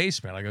in the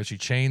basement. I go, she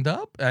chained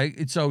up?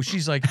 So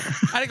she's like,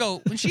 I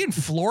go, was she in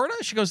Florida?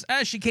 She goes,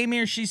 she came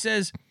here. She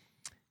says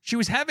she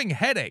was having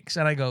headaches.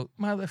 And I go,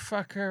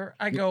 motherfucker.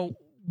 I go,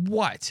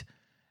 what?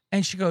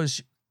 And she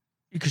goes,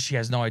 because she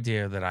has no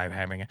idea that I'm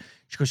having it.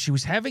 She goes, she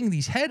was having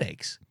these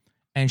headaches.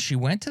 And she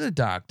went to the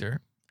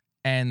doctor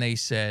and they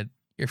said,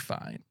 you're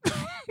fine.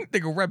 They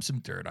go, rub some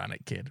dirt on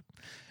it, kid.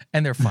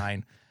 And they're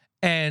fine.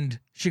 And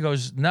she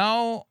goes,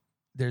 no,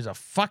 there's a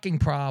fucking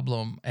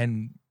problem,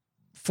 and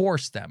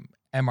force them.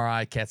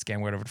 MRI, CAT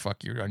scan, whatever the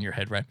fuck you're on your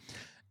head, right?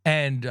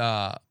 And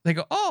they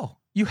go, oh,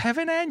 you have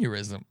an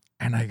aneurysm.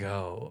 And I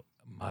go,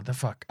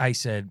 motherfucker. I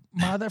said,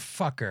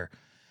 motherfucker.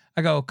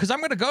 I go, because I'm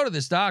going to go to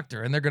this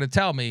doctor, and they're going to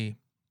tell me,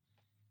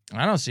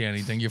 I don't see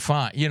anything. You're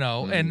fine,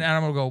 and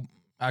I'm going to go,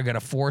 I got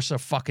to force a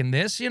fucking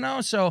this,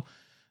 So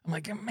I'm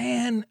like,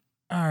 man,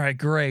 all right,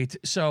 great.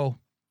 So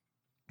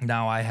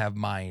now I have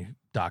my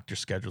doctor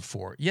scheduled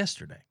for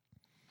yesterday.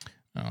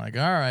 I'm like,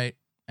 all right.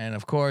 And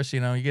of course,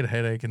 you get a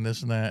headache and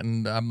this and that.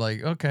 And I'm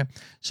like, okay.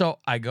 So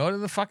I go to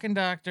the fucking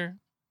doctor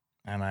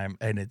and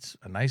it's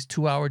a nice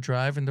 2-hour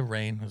drive in the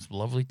rain. It was a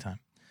lovely time.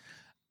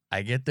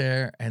 I get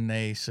there and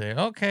they say,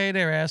 okay,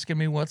 they're asking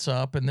me what's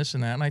up and this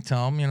and that. And I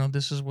tell them,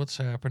 this is what's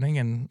happening.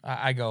 And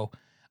I go,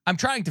 I'm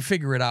trying to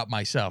figure it out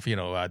myself.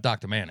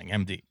 Dr. Manning,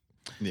 MD.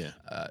 Yeah.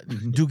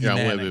 Doogie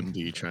Manning.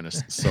 WebMD trying to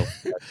sell.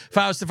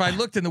 Faust, if I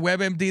looked in the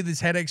WebMD,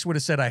 these headaches would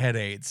have said I had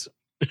AIDS.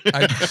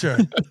 I'm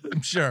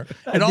sure.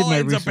 It all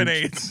ends up in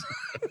AIDS.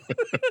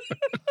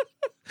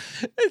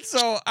 And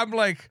so I'm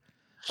like,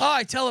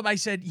 I tell him, I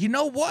said, you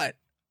know what?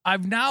 I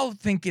now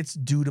think it's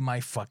due to my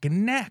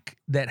fucking neck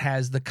that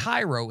has the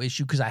chiro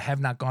issue because I have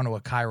not gone to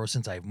a chiro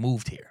since I've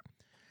moved here.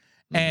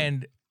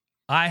 And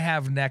I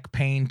have neck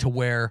pain to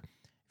where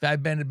if I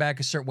bend it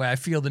back a certain way, I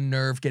feel the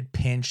nerve get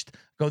pinched,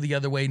 go the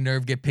other way,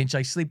 nerve get pinched.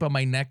 I sleep on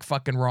my neck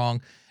fucking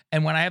wrong.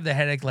 And when I have the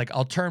headache, like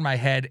I'll turn my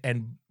head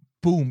and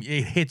boom,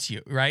 it hits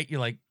you, right?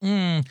 You're like,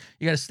 you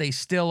got to stay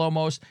still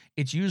almost.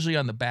 It's usually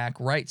on the back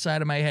right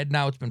side of my head.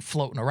 Now it's been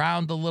floating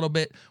around a little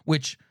bit,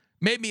 which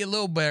made me a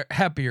little bit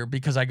happier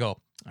because I go,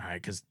 all right,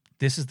 because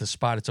this is the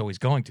spot it's always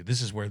going to.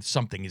 This is where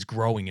something is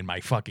growing in my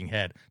fucking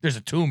head. There's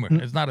a tumor.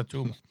 It's not a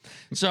tumor.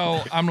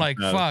 So I'm like,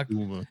 fuck.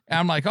 And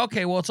I'm like,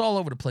 okay, well, it's all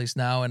over the place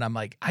now. And I'm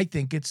like, I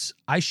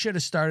should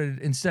have started,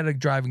 instead of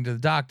driving to the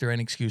doctor, an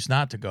excuse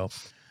not to go,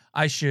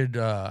 I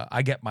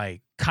get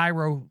my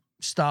chiro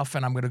stuff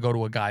and I'm going to go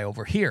to a guy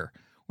over here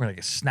where I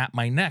can snap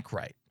my neck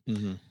right.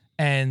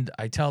 And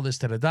I tell this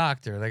to the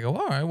doctor. They go,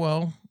 all right,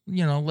 well,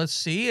 let's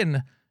see.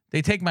 And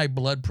they take my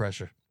blood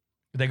pressure.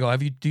 They go,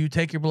 do you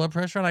take your blood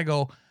pressure? And I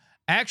go,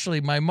 actually,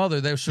 my mother,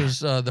 this was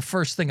the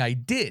first thing I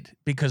did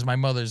because my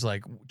mother's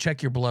like,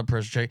 check your blood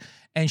pressure.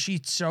 And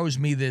she shows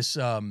me this,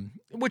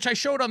 which I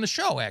showed on the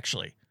show,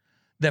 actually.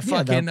 The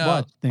fucking,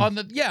 on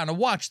a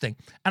watch thing.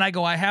 And I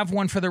go, I have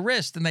one for the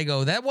wrist. And they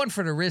go, that one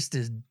for the wrist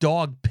is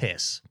dog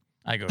piss.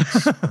 I go,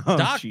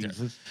 doctor.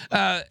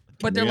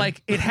 But they're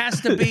like, it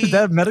has to be. Is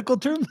that a medical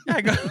term?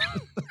 I go,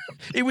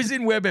 it was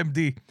in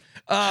WebMD.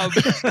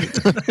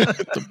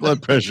 The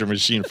blood pressure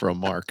machine for a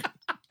mark.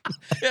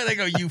 Yeah, they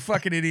go, you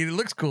fucking idiot. It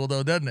looks cool,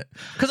 though, doesn't it?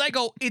 Because I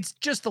go, it's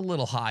just a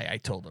little high, I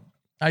told them.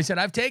 I said,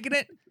 I've taken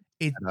it.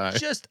 It's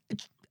just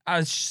a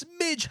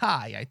smidge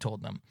high, I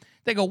told them.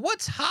 They go,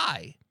 what's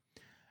high?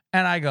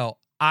 And I go,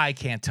 I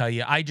can't tell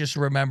you. I just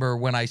remember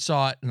when I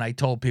saw it and I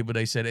told people,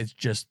 they said, it's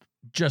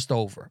just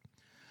over.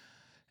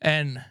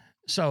 And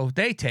so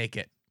they take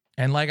it.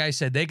 And like I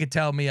said, they could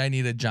tell me I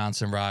need a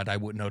Johnson rod. I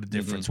wouldn't know the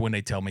difference when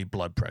they tell me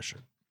blood pressure.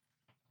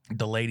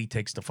 The lady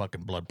takes the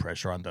fucking blood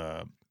pressure on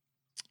the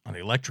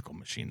electrical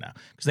machine now.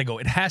 Because they go,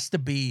 it has to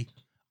be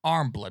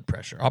arm blood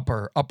pressure,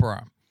 upper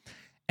arm.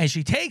 And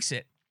she takes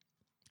it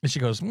and she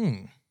goes,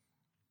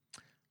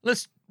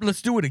 let's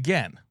do it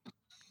again.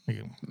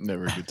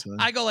 Never a good time.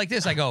 I go like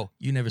this. I go,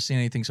 you never seen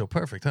anything so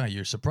perfect, huh?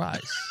 You're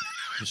surprised.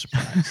 You're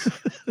surprised.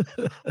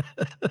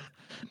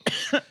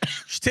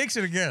 She takes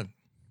it again.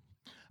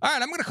 All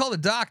right, I'm going to call the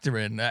doctor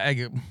in. I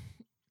go,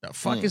 the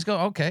fuck is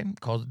going? Okay,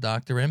 calls the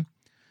doctor in.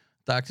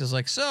 Doctor's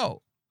like,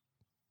 so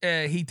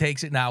he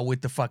takes it now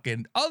with the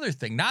fucking other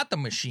thing, not the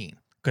machine,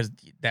 because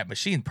that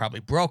machine probably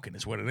broken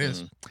is what it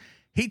is.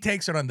 He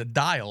takes it on the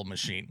dial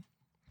machine.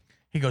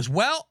 He goes,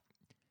 well,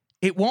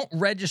 it won't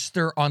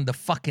register on the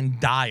fucking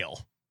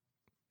dial.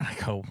 I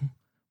go,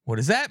 what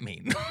does that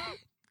mean?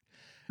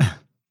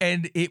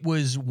 And it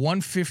was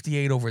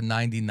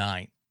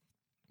 158/99.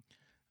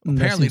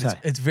 Apparently,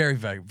 it's very,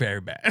 very, very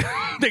bad.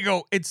 They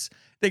go, it's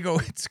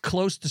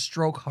close to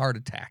stroke, heart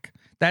attack.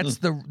 That's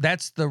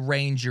the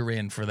range you're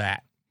in for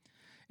that.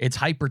 It's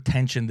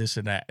hypertension, this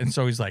and that. And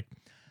so he's like,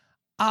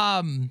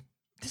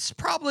 this is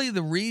probably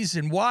the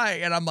reason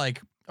why. And I'm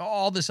like,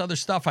 all this other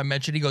stuff I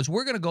mentioned. He goes,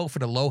 we're going to go for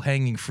the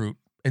low-hanging fruit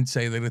and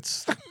say that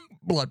it's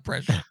blood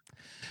pressure.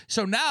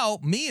 So now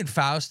me and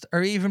Faust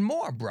are even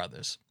more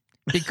brothers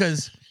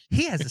because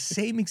he has the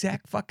same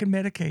exact fucking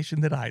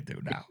medication that I do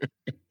now.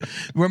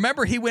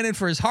 Remember, he went in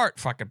for his heart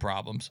fucking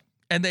problems,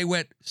 and they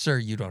went, sir,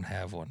 you don't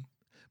have one.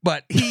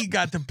 But he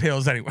got the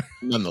pills anyway.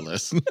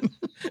 Nonetheless.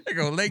 I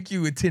go, thank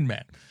you, a Tin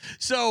Man.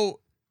 So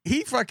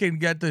he fucking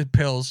got the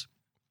pills,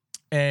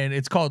 and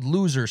it's called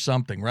Loser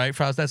something, right,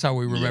 Faust? That's how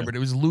we remembered. It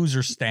was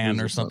Loser Stan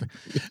or something.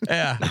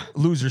 Yeah,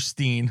 Loser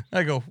Steen.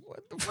 I go,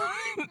 what the fuck?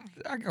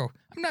 I go,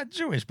 I'm not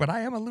Jewish, but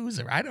I am a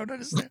loser. I don't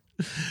understand.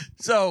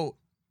 So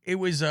it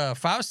was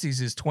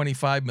Fausti's is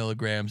 25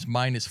 milligrams,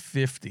 mine is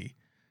 50.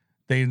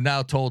 They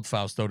now told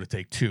Fausto to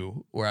take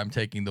 2, where I'm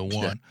taking the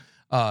 1.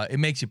 It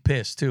makes you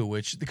pissed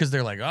too, because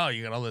they're like, oh,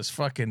 you got all this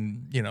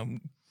fucking,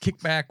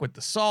 kickback with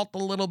the salt a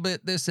little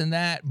bit, this and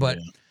that. But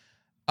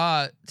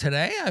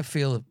today I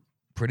feel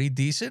pretty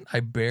decent. I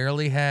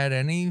barely had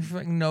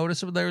anything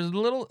noticeable. There was a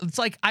little, it's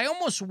like I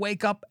almost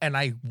wake up and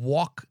I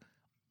walk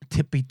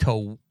tippy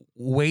toe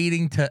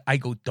waiting to, I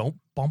go, don't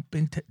bump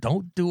into,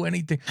 don't do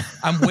anything.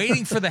 I'm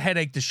waiting for the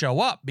headache to show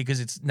up because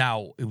it's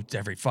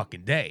every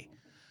fucking day.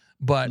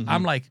 But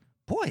I'm like,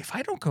 boy, if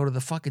I don't go to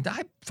the fucking,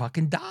 I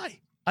fucking die.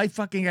 I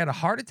fucking had a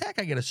heart attack.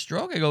 I get a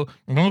stroke. I go,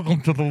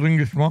 welcome to the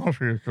Lingus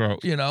Mafia show.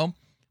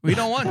 We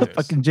don't want this.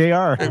 Fucking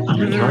JR.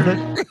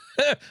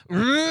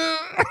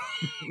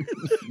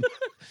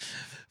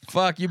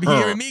 Fuck, you be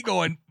hearing me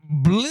going,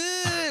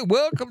 bleh,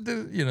 welcome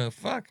to,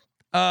 fuck.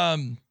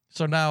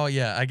 So now,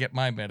 I get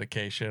my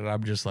medication, and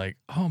I'm just like,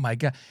 oh, my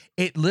God.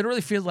 It literally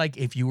feels like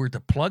if you were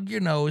to plug your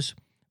nose,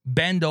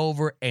 bend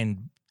over,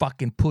 and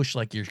fucking push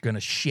like you're going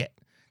to shit.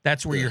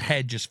 That's where your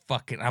head just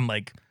fucking, I'm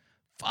like,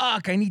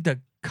 fuck, I need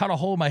to cut a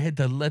hole in my head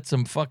to let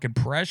some fucking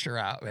pressure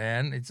out,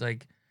 man. It's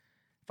like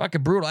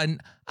fucking brutal.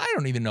 And I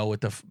don't even know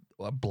what the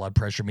blood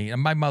pressure means.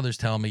 And my mother's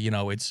telling me,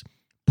 it's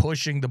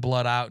pushing the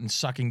blood out and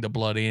sucking the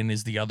blood in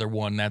is the other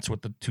one. That's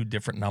what the 2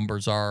 different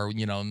numbers are,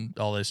 and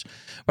all this.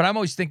 But I'm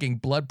always thinking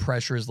blood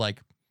pressure is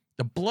like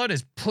the blood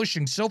is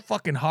pushing so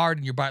fucking hard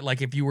in your body.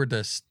 Like if you were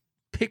to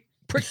prick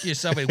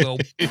yourself, it will,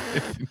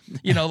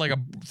 like a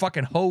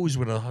fucking hose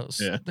with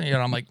a,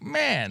 I'm like,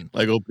 man.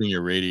 Like opening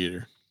your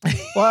radiator.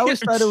 Well, I always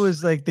thought it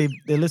was like they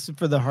listen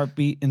for the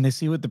heartbeat and they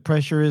see what the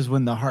pressure is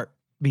when the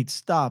heartbeat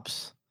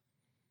stops.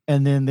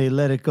 And then they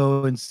let it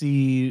go and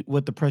see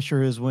what the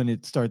pressure is when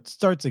it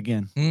starts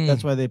again.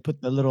 That's why they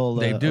put the little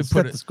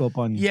stethoscope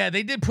on you. Yeah,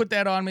 they did put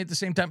that on me at the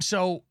same time.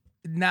 So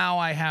now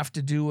I have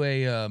to do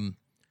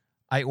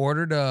I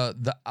ordered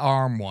the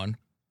arm one,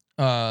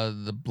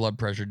 the blood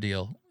pressure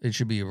deal. It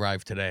should be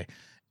arrived today.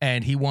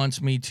 And he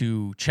wants me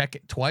to check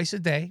it twice a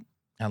day.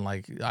 And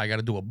I got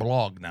to do a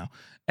blog now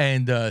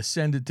and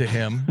send it to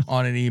him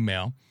on an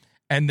email.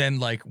 And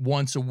then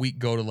once a week,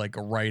 go to a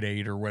Rite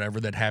Aid or whatever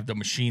that have the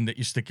machine that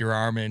you stick your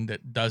arm in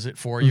that does it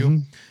for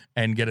you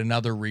and get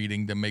another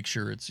reading to make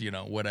sure it's,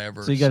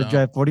 whatever. So you got to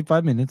drive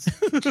 45 minutes.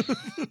 I'm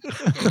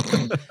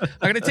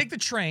going to take the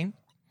train.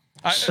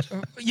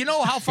 You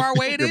know how far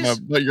away it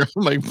is?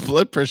 My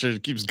blood pressure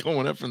keeps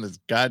going up from this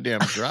goddamn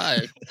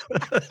drive.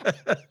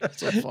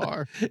 So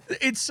far.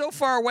 It's so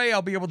far away,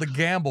 I'll be able to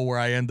gamble where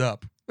I end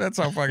up. That's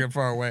how fucking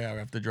far away I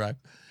have to drive.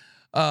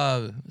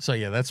 So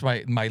yeah, that's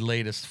my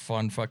latest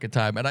fun fucking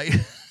time. And I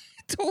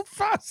told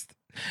Faust,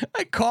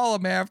 I call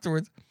him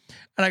afterwards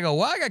and I go,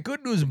 well, I got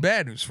good news and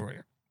bad news for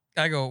you.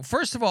 I go,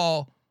 first of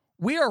all,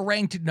 we are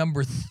ranked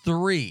number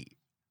 3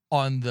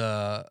 on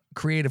the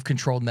Creative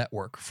Control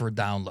Network for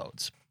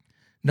downloads.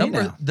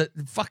 The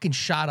fucking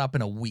shot up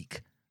in a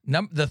week.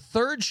 The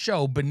 3rd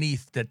show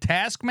beneath the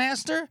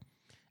Taskmaster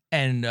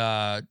and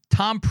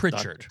Tom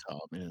Pritchard.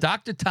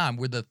 Dr. Tom,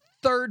 we're the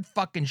 3rd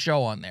fucking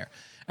show on there.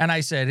 And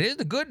I said, here's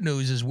the good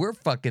news is we're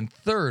fucking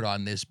 3rd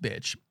on this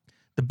bitch.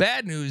 The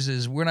bad news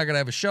is we're not going to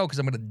have a show because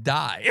I'm going to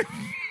die.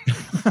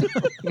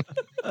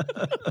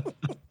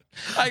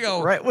 I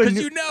go, right when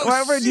you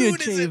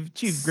achieve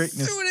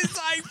greatness. As soon as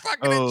I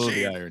fucking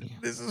achieve,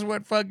 this is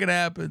what fucking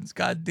happens.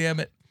 God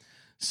damn it.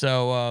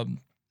 So,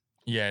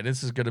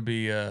 this is going to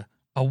be a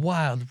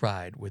wild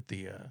ride with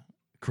the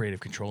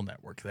Creative Control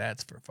Network.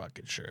 That's for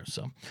fucking sure.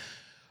 So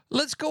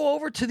let's go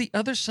over to the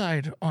other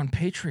side on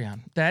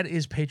Patreon. That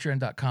is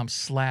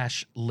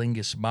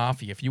patreon.com/Lingus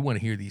Mafia. If you want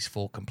to hear these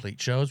full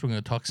complete shows, we're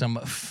going to talk some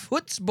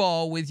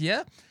football with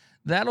you.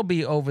 That'll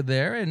be over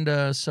there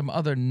and some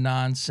other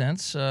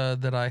nonsense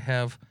that I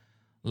have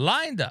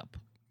lined up.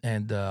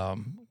 And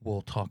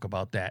we'll talk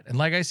about that. And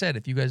like I said,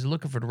 if you guys are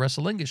looking for the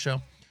WrestleLingus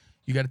show,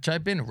 you got to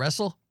type in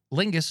Wrestle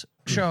Lingus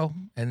Show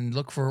and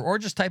look for, or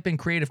just type in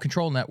Creative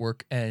Control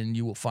Network and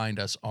you will find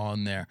us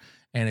on there.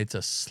 And it's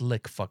a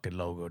slick fucking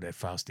logo that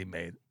Fausti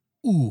made.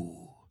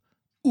 Ooh,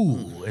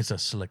 it's a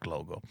slick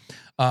logo.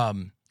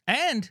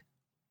 And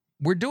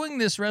we're doing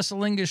this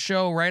Wrestlingus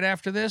show right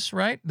after this,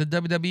 right? The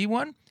WWE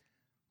one.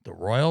 The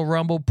Royal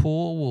Rumble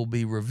pool will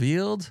be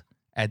revealed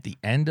at the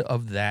end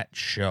of that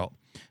show.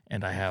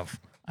 And I have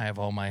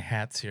all my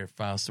hats here,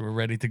 Faust. So we're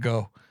ready to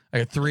go. I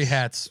got 3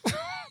 hats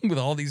with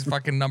all these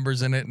fucking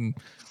numbers in it, and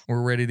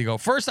we're ready to go.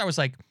 First, I was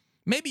like,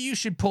 maybe you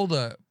should pull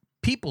the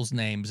people's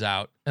names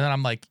out. And then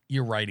I'm like,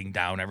 you're writing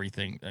down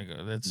everything. I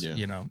go, that's,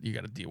 you know, you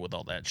got to deal with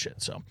all that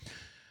shit. So,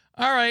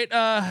 all right.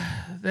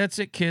 That's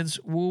it, kids.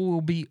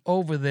 We'll be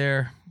over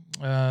there.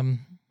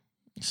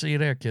 See you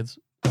there, kids.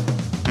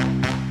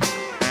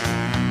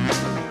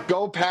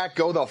 Go Pack,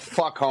 go the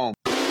fuck home.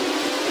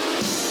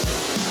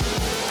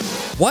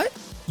 What?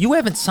 You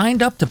haven't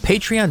signed up to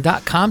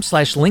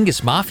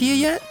patreon.com/LingusMafia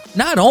yet?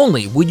 Not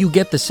only will you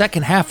get the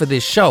second half of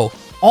this show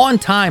on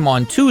time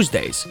on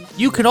Tuesdays,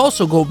 you can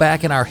also go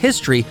back in our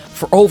history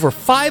for over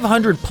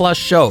 500 plus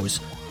shows,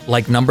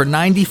 like number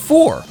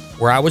 94,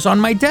 where I was on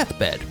my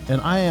deathbed. And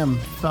I am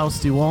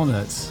Fausti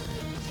Walnuts.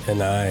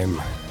 And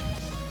I'm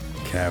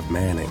Cav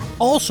Manning.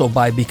 Also,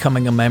 by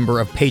becoming a member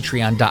of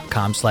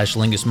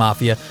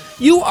patreon.com/LingusMafia,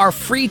 you are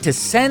free to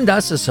send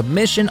us a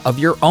submission of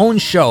your own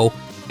show,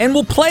 and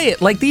we'll play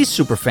it like these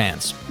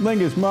superfans.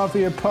 Lingus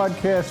Mafia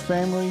podcast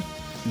family,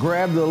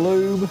 grab the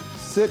lube,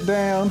 sit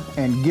down,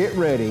 and get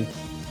ready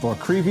for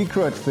Creepy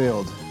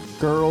Crutchfield,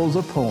 Girls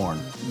of Porn.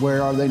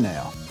 Where are they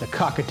now? The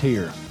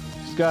Cocketeer.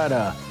 He's got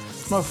a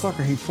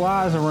motherfucker, he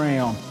flies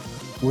around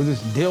with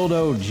this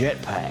dildo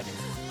jetpack.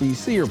 So you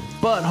see her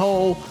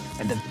butthole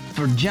and the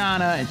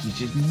vagina, and she's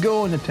just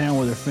going to town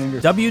with her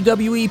fingers.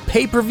 WWE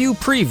pay-per-view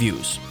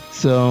previews.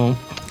 So,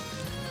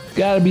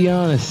 gotta be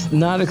honest,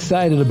 not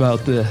excited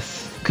about this.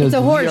 It's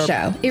a horror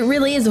show. It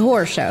really is a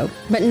horror show,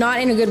 but not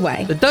in a good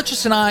way. The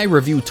Duchess and I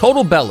review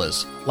Total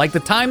Bellas, like the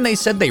time they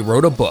said they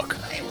wrote a book.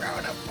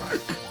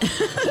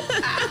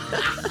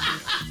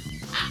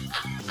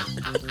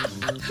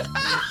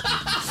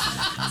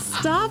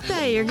 Stop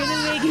that. You're going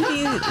to make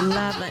me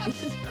laugh.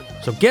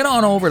 So get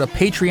on over to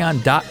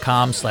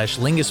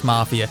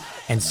patreon.com/LingusMafia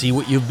and see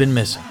what you've been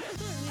missing.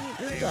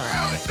 You're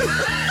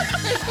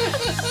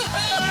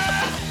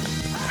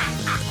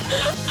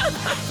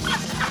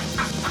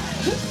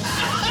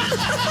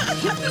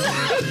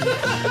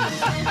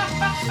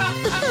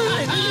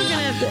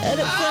gonna have to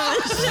edit so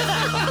much.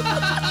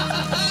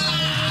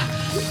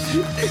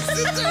 They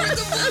sit there in the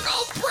book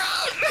all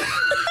proud.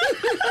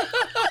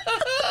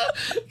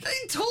 They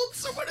told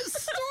someone a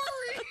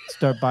story.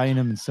 Start buying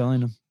them and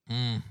selling them.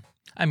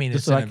 I mean,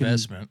 Just it's so an I can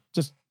investment.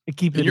 Just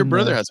keep And it. your in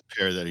brother the- has a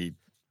pair that he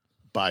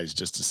buys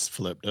just to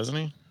flip, doesn't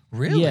he?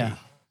 Really? Yeah.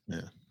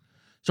 Yeah.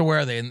 So where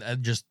are they? In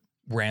just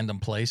random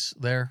place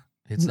there?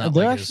 It's not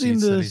They're like actually in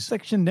the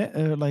section,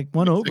 like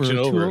one over, Section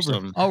or two over or over.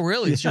 something. Oh,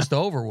 really? It's Yeah. just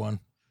over one.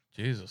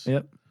 Jesus.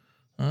 Yep.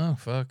 Oh,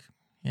 fuck.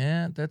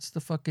 Yeah, that's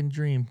the fucking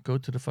dream. Go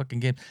to the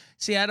fucking game.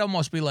 See, I'd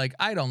almost be like,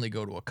 I'd only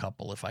go to a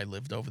couple if I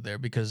lived over there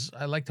because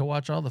I like to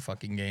watch all the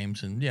fucking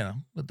games and, you know,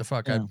 what the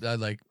fuck? Yeah. I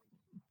like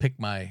pick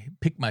my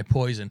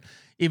poison,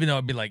 even though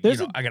I'd be like, There's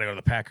you know, I got to go to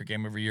the Packer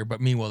game every year.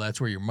 But meanwhile,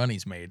 that's where your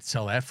money's made.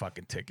 Sell that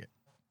fucking ticket.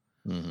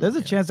 There's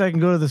a chance I can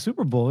go to the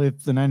Super Bowl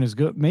if the Niners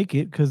make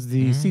it, because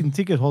the season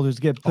ticket holders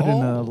get put in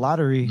a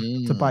lottery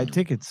to buy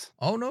tickets.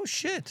 Oh, no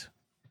shit.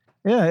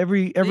 Yeah,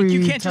 every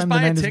you can't just time buy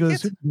the a Niners go to the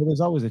ticket? Super Bowl,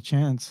 there's always a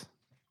chance.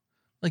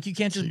 Like you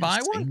can't just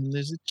buy one?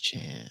 There's a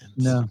chance.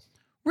 No,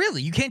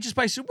 Really? You can't just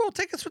buy Super Bowl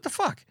tickets? What the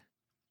fuck?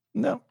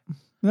 no.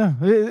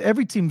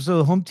 Every team. So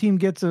the home team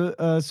gets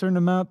a certain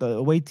amount, the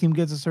away team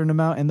gets a certain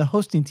amount, and the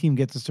hosting team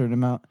gets a certain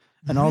amount,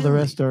 and all the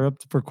rest are up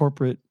for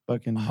corporate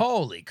fucking.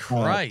 Holy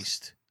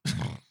Christ.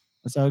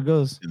 That's how it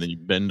goes. And then you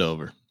bend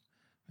over.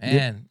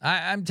 Man,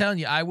 I'm telling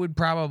you, I would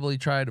probably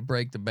try to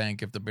break the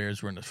bank if the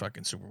Bears were in the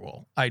fucking Super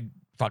Bowl. I'd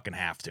fucking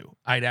have to.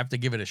 I'd have to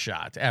give it a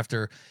shot.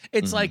 After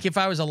it's like if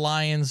I was a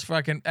Lions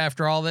fucking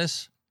after all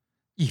this,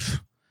 you'd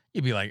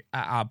be like,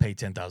 I'll pay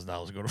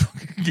 $10,000 to go to a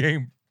fucking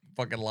game,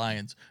 fucking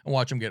Lions, and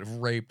watch them get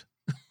raped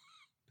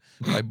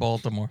by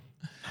Baltimore.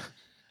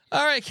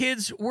 All right,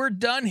 kids, we're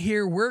done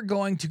here. We're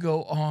going to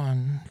go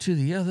on to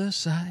the other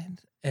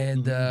side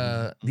and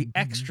the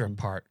extra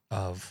part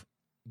of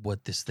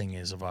what this thing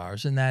is of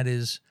ours, and that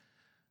is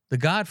the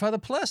Godfather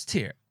Plus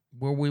tier,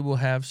 where we will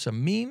have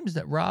some memes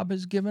that Rob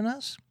has given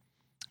us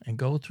and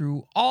go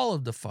through all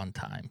of the fun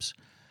times.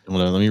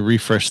 Hold on, let me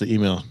refresh the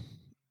email.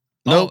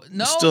 Oh, Nope,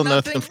 no, still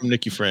nothing nothing? from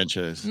Nikki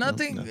Franchise. Nope,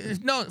 Nothing. nothing.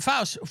 No,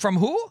 Faust. From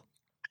who?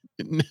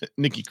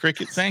 Nikki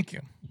Crickets. Thank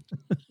you.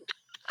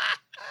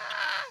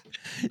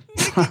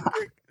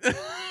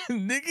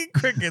 Nikki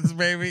Crickets,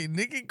 baby.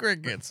 Nikki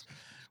Crickets.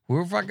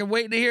 We're fucking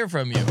waiting to hear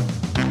from you.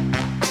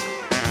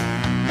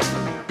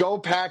 Go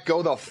Pack,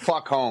 go the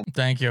fuck home.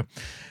 Thank you.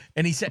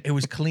 And he said it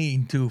was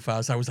clean too,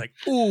 Faust. I was like,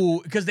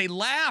 ooh, because they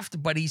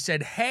laughed, but he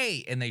said,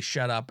 hey, and they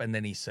shut up, and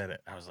then he said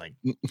it. I was like,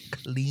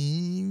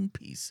 clean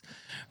piece.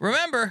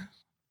 Remember,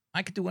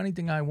 I could do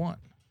anything I want.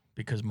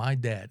 because my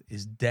dad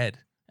is dead.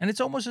 And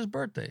it's almost his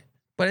birthday,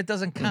 but it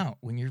doesn't count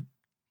when you're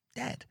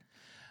dead.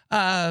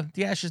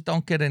 The ashes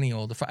don't get any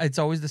older. It's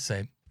always the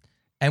same.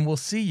 And we'll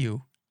see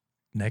you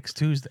next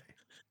Tuesday.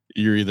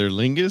 You're either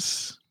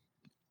Lingus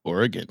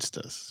or against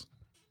us.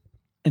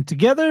 And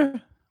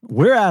together,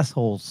 we're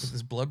assholes. With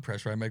his blood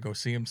pressure, I might go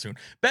see him soon.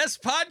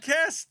 Best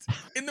podcast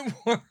in the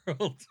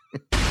world.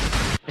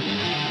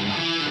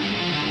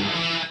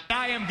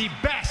 I am the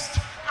best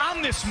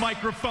on this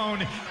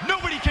microphone.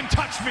 Nobody can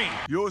touch me.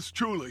 Yours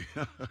truly.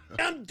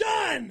 I'm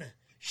done.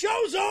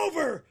 Show's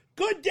over.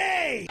 Good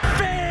day.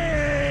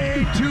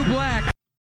 Fade to black.